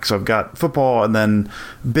some back. So I've got football and then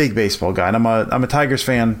big baseball guy. And I'm a Tigers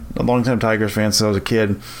fan, a longtime Tigers fan since I was a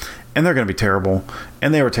kid, and they're going to be terrible.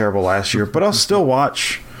 And they were terrible last year, but I'll still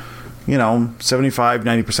watch, 75,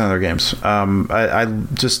 90% of their games.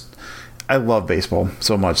 I love baseball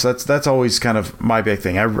so much. That's always kind of my big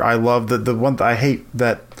thing. I love the one. I hate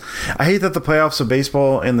that the playoffs of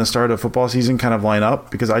baseball and the start of football season kind of line up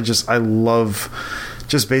because I love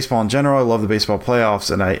just baseball in general. I love the baseball playoffs,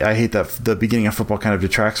 and I hate that the beginning of football kind of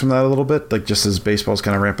detracts from that a little bit. Just as baseball's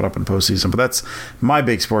kind of ramping up in postseason. But that's my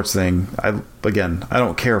big sports thing. I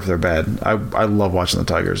don't care if they're bad. I love watching the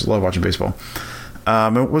Tigers. I love watching baseball.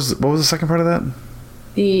 What was the second part of that?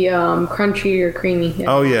 The crunchy or creamy.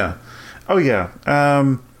 Yeah. Oh yeah.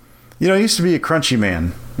 I used to be a crunchy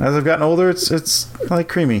man. As I've gotten older, it's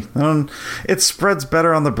creamy. It spreads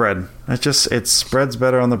better on the bread. It spreads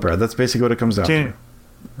better on the bread. That's basically what it comes down to.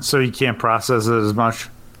 So you can't process it as much.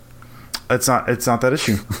 It's not that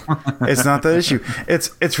issue. It's not that issue.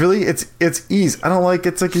 It's really ease. I don't like.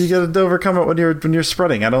 It's like you got to overcome it when you're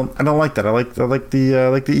spreading. I don't like that. I like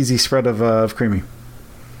the easy spread of creamy.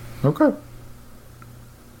 Okay.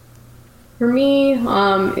 For me,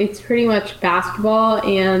 it's pretty much basketball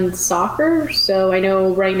and soccer. So I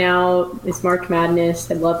know right now it's March Madness.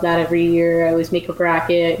 I love that every year. I always make a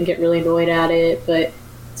bracket and get really annoyed at it, but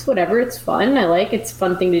it's whatever. It's fun. It's a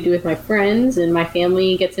fun thing to do with my friends, and my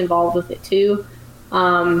family gets involved with it too.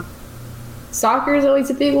 Soccer is always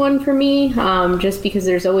a big one for me, just because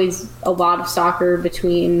there's always a lot of soccer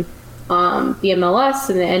between the MLS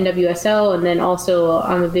and the NWSL, and then also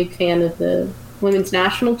I'm a big fan of the women's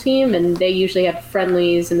national team, and they usually have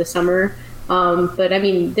friendlies in the summer. But I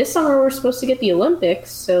mean, this summer we're supposed to get the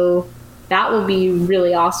Olympics, so that will be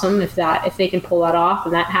really awesome if they can pull that off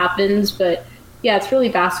and that happens. But yeah, it's really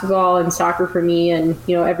basketball and soccer for me, and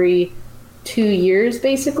every 2 years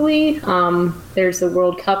basically, there's the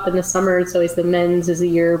World Cup in the summer. It's always the men's is the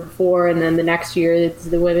year before, and then the next year it's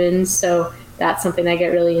the women's. So that's something I get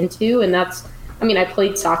really into, and I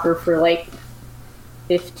played soccer for like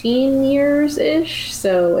 15 years ish,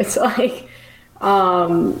 so it's like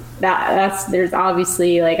there's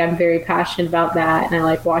obviously, like, I'm very passionate about that, and I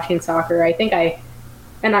like watching soccer.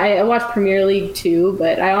 I watch Premier League too,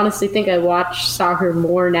 but I honestly think I watch soccer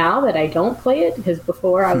more now that I don't play it, because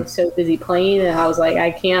before I was so busy playing and I was like,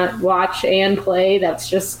 I can't watch and play, that's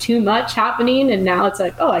just too much happening. And now it's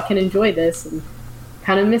like, oh, I can enjoy this and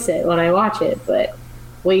kind of miss it when I watch it, but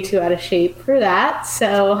way too out of shape for that,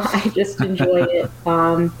 so I just enjoy it.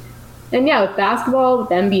 And yeah, with basketball, with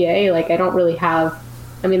NBA, like, I don't really have,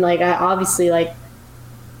 I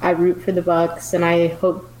root for the Bucks, and I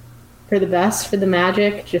hope for the best for the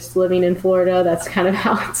Magic. Just living in Florida, that's kind of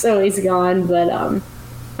how it's always gone. But I'm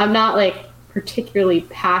not like particularly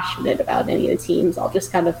passionate about any of the teams. I'll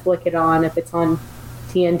just kind of flick it on if it's on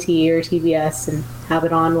TNT or TBS and have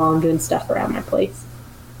it on while I'm doing stuff around my place.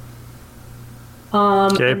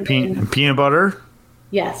 Okay, peanut butter.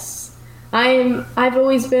 Yes, I've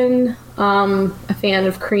always been a fan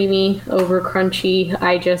of creamy over crunchy.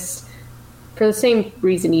 I just, for the same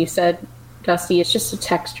reason you said, Dusty, it's just a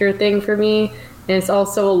texture thing for me, and it's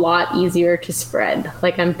also a lot easier to spread.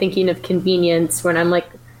 Like, I'm thinking of convenience when I'm like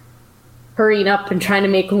hurrying up and trying to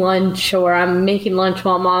make lunch, or I'm making lunch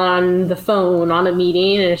while I'm on the phone on a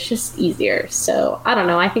meeting, and it's just easier. So I don't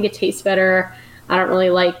know, I think it tastes better.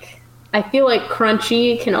 I feel like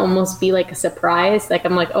crunchy can almost be like a surprise. Like,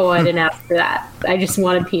 I'm like, oh, I didn't ask for that. I just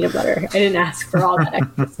wanted peanut butter. I didn't ask for all that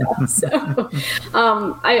extra stuff. So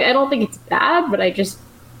I don't think it's bad, but I just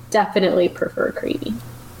definitely prefer creamy.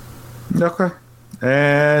 Okay.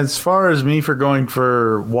 As far as me for going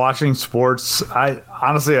for watching sports, I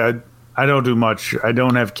honestly don't do much. I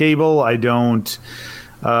don't have cable. I don't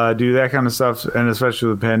do that kind of stuff. And especially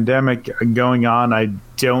with the pandemic going on, I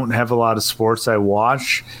don't have a lot of sports I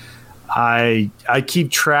watch. I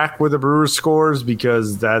keep track with the Brewers scores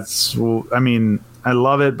because I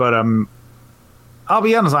love it, but I'll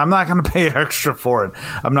be honest, I'm not going to pay extra for it.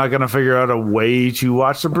 I'm not going to figure out a way to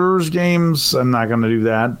watch the Brewers games. I'm not going to do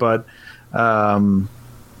that. But,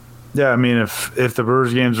 yeah, I mean, if the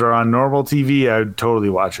Brewers games are on normal TV, I'd totally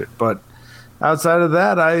watch it. But outside of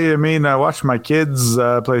that, I watch my kids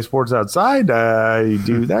play sports outside. I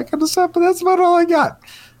do that kind of stuff, but that's about all I got.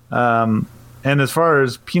 And as far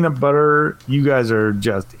as peanut butter, you guys are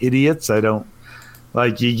just idiots. I don't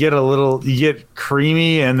like, you get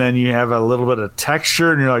creamy and then you have a little bit of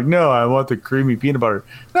texture and you're like, no, I want the creamy peanut butter.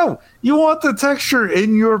 No, you want the texture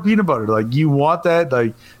in your peanut butter. Like, you want that.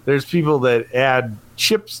 Like, there's people that add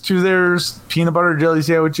chips to their peanut butter jelly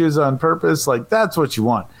sandwiches on purpose. Like, that's what you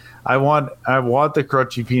want. I want the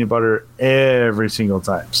crunchy peanut butter every single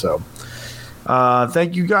time. So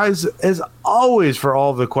thank you guys as always for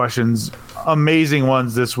all the questions. Amazing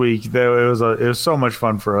ones this week. It was so much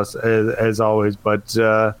fun for us as always. But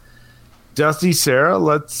Dusty, Sarah,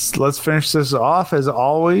 let's finish this off as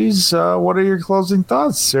always. What are your closing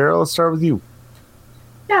thoughts, Sarah? Let's start with you.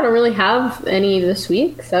 Yeah, I don't really have any this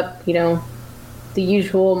week except the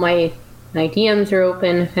usual. My DMs are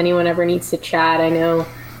open if anyone ever needs to chat. I know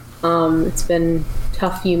it's been a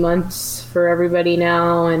tough few months for everybody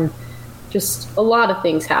now, and just a lot of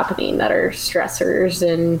things happening that are stressors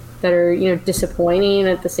and that are, disappointing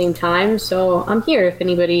at the same time. So I'm here if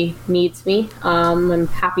anybody needs me. I'm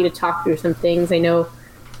happy to talk through some things. I know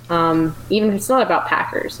even if it's not about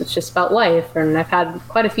Packers, it's just about life. And I've had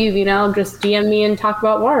quite a few of you now just DM me and talk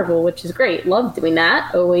about Marvel, which is great. Love doing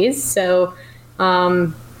that always. So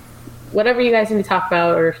whatever you guys need to talk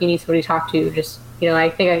about, or if you need somebody to talk to, just, I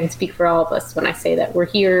think I can speak for all of us when I say that we're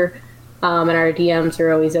here and our DMs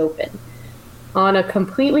are always open. On a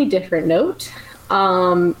completely different note,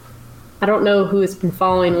 I don't know who has been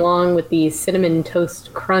following along with the Cinnamon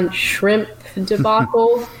Toast Crunch shrimp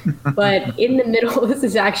debacle, but in the middle, this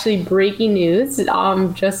is actually breaking news.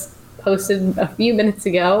 Just posted a few minutes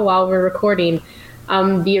ago while we're recording.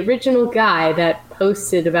 The original guy that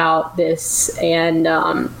posted about this and,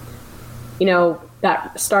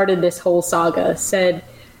 that started this whole saga said,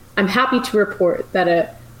 "I'm happy to report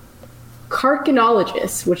that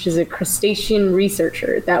carcinologist, which is a crustacean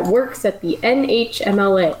researcher that works at the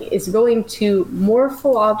NHMLA, is going to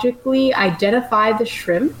morphologically identify the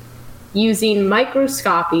shrimp using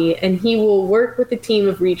microscopy, and he will work with a team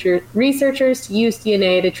of researchers to use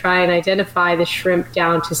DNA to try and identify the shrimp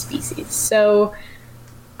down to species. So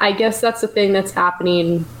I guess that's the thing that's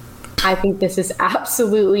happening. I think this is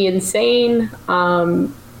absolutely insane.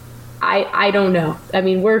 I don't know. I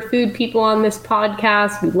mean, we're food people on this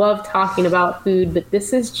podcast. We love talking about food, but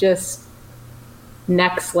this is just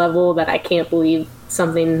next level that I can't believe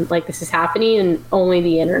something like this is happening, and only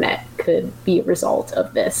the internet could be a result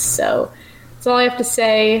of this. So that's all I have to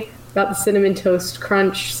say about the Cinnamon Toast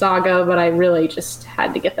Crunch saga, but I really just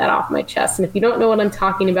had to get that off my chest. And if you don't know what I'm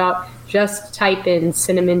talking about, just type in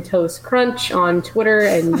Cinnamon Toast Crunch on Twitter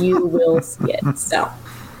and you will see it. So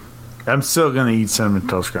I'm still going to eat Cinnamon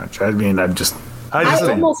Toast Crunch. I mean, I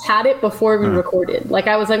almost had it before we recorded. Like,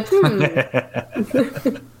 I was like,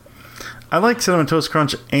 I like Cinnamon Toast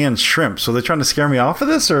Crunch and shrimp. So they're trying to scare me off of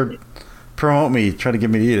this or promote me, try to get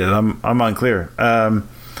me to eat it? I'm unclear.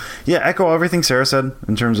 Yeah, echo everything Sarah said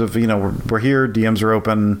in terms of, we're here, DMs are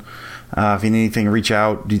open. If you need anything, reach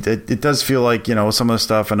out. It does feel like, some of the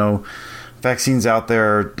stuff, I know vaccines out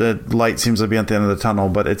there, the light seems to be at the end of the tunnel,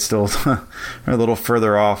 but it's still a little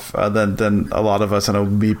further off than a lot of us, I know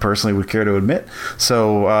me personally, would care to admit.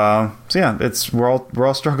 So yeah, we're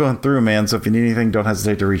all struggling through, man. So if you need anything, don't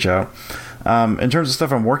hesitate to reach out. In terms of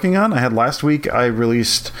stuff I'm working on, I had last week, I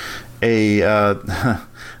released a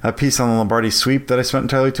piece on the Lombardi sweep that I spent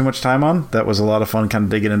entirely too much time on. That was a lot of fun, kind of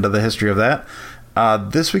digging into the history of that.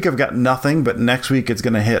 This week I've got nothing, but next week it's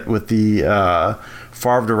going to hit with the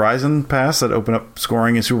Favre to Rising pass that opened up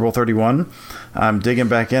scoring in Super Bowl 31. I'm digging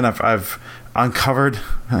back in. I've uncovered,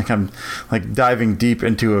 I'm diving deep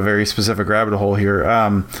into a very specific rabbit hole here.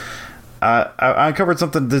 I uncovered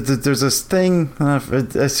something. There's this thing. I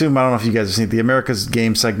assume, I don't know if you guys have seen it, the America's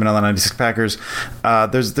Game segment on the 96 Packers.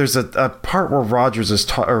 There's a part where Favre is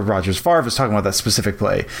talking about that specific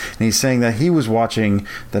play, and he's saying that he was watching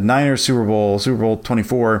the Niners Super Bowl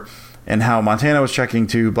 24, and how Montana was checking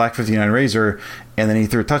to Black 59 Razor, and then he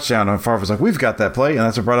threw a touchdown, and Favre was like, "We've got that play," and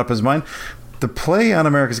that's what brought up his mind. The play on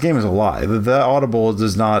America's Game is a lie. The audible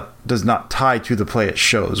does not tie to the play it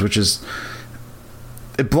shows, which is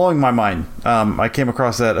blowing my mind. I came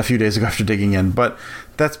across that a few days ago after digging in, but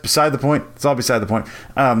that's beside the point. It's all beside the point.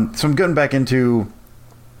 So I'm getting back into,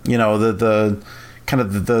 the kind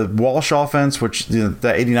of the Walsh offense, which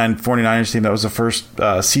the 89 49ers team, that was the first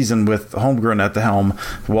season with Holmgren at the helm.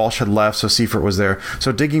 Walsh had left, so Seifert was there.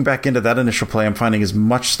 So digging back into that initial play, I'm finding as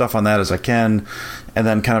much stuff on that as I can, and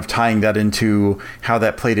then kind of tying that into how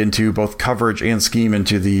that played into both coverage and scheme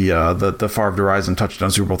into the Favre to Rise and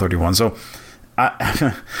touchdown Super Bowl 31. So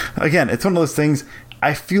again, it's one of those things.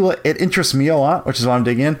 I feel it interests me a lot, which is why I'm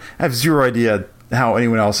digging in. I have zero idea how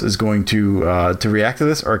anyone else is going to react to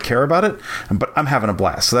this or care about it, but I'm having a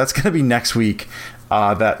blast. So that's going to be next week.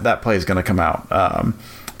 That play is going to come out.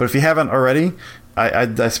 But if you haven't already,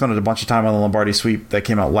 I spent a bunch of time on the Lombardi sweep that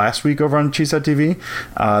came out last week over on Cheesehead TV.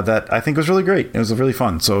 That I think was really great. It was really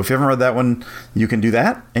fun. So if you haven't read that one, you can do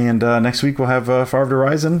that. And next week we'll have Favre to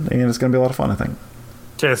Rising, and it's going to be a lot of fun, I think.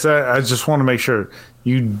 Okay, so I just want to make sure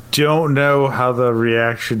you don't know how the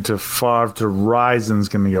reaction to Favre to Rising is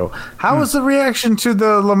going to go. How was the reaction to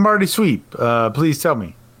the Lombardi sweep? Please tell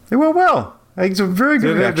me. It went well. It's a very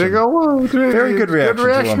good reaction. Very good reaction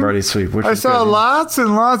to Lombardi sweep. I saw lots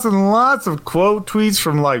and lots and lots of quote tweets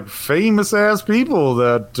from famous ass people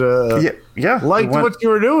that liked what you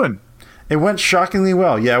were doing. It went shockingly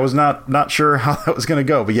well. Yeah, I was not sure how that was going to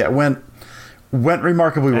go, but yeah, it went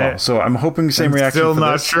remarkably well. So I'm hoping the same reaction. Still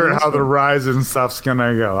not sure how the Rising stuff's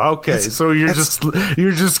gonna go. Okay, so you're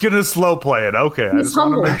just gonna slow play it. Okay, I just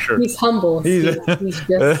want to make sure. He's humble. He's just...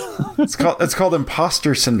 It's called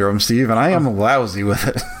imposter syndrome, Steve, and I am lousy with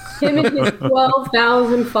it. Him and his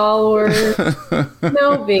 12,000 followers.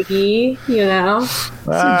 No biggie,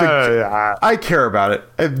 I care about it.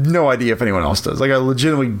 I have no idea if anyone else does. I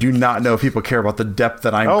legitimately do not know if people care about the depth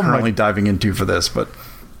that I'm currently diving into for this, but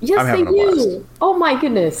yes, they do. Oh my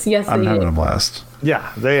goodness, yes, I'm having a blast.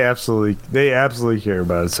 Yeah, they absolutely care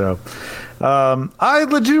about it. So, I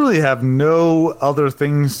legitimately have no other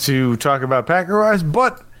things to talk about Packer-wise,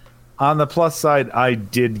 but on the plus side, I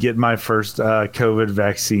did get my first COVID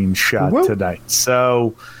vaccine shot tonight.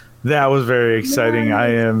 So that was very exciting. Yay. I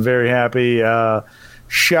am very happy.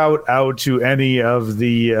 Shout out to any of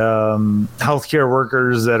the healthcare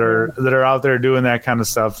workers that are out there doing that kind of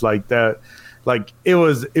stuff like that. Like it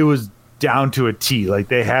was down to a T. Like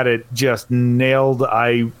they had it just nailed.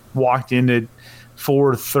 I walked in at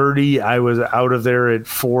 4:30. I was out of there at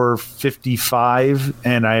 4:55,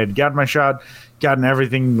 and I had got my shot, gotten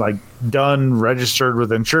everything like done, registered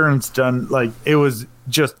with insurance, done. Like, it was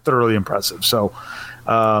just thoroughly impressive. So,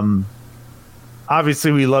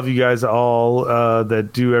 obviously, we love you guys all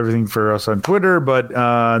that do everything for us on Twitter, but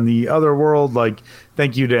in the other world, like,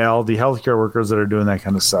 thank you to all the healthcare workers that are doing that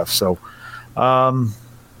kind of stuff. So,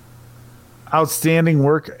 outstanding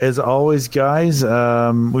work as always, guys.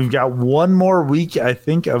 We've got one more week, I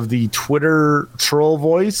think, of the Twitter troll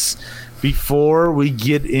voice before we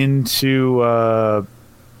get into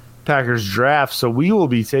Packers draft. So we will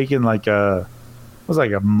be taking like a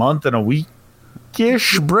month and a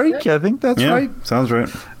week-ish break. I think that's right. Sounds right.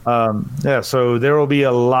 So there will be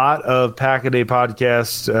a lot of Pack-A-Day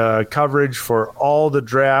podcast coverage for all the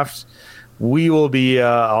drafts. We will be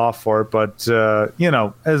off for it, but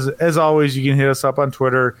as always, you can hit us up on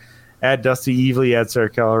Twitter at Dusty Evely, at Sarah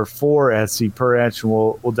Keller 4, at C Perach, and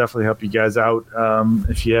we'll definitely help you guys out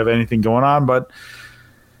if you have anything going on. But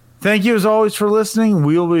thank you as always for listening.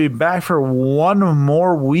 We'll be back for one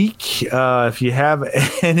more week. If you have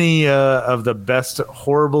any of the best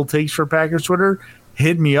horrible takes for Packers Twitter,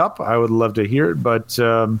 hit me up. I would love to hear it. But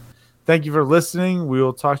thank you for listening. We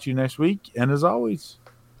will talk to you next week. And as always,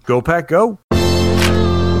 go Pack, go.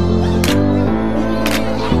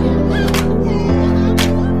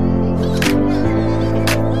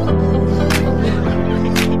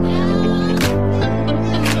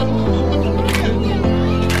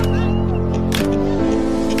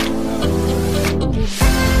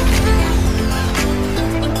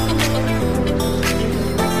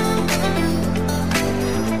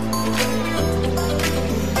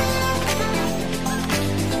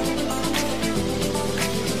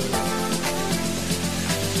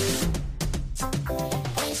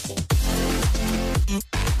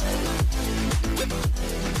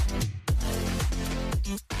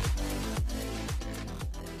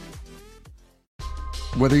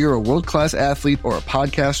 Whether you're a world-class athlete or a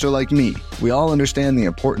podcaster like me, we all understand the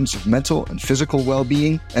importance of mental and physical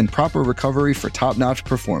well-being and proper recovery for top-notch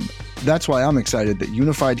performance. That's why I'm excited that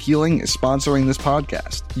Unified Healing is sponsoring this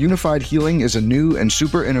podcast. Unified Healing is a new and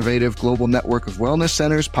super innovative global network of wellness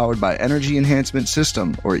centers powered by Energy Enhancement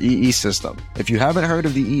System, or EE System. If you haven't heard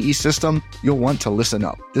of the EE System, you'll want to listen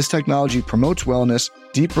up. This technology promotes wellness,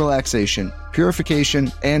 deep relaxation,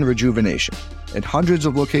 purification, and rejuvenation. At hundreds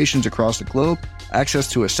of locations across the globe, access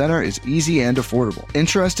to a center is easy and affordable.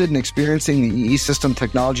 Interested in experiencing the EE System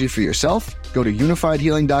technology for yourself? Go to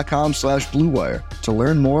unifiedhealing.com/bluewire to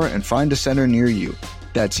learn more and find a center near you.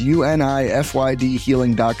 That's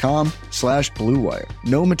unifydhealing.com/bluewire.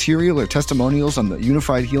 No material or testimonials on the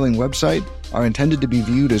Unified Healing website are intended to be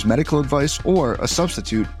viewed as medical advice or a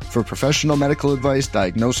substitute for professional medical advice,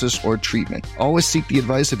 diagnosis, or treatment. Always seek the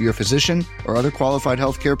advice of your physician or other qualified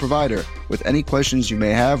healthcare provider with any questions you may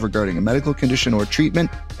have regarding a medical condition or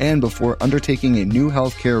treatment and before undertaking a new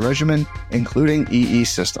healthcare regimen, including EE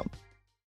System.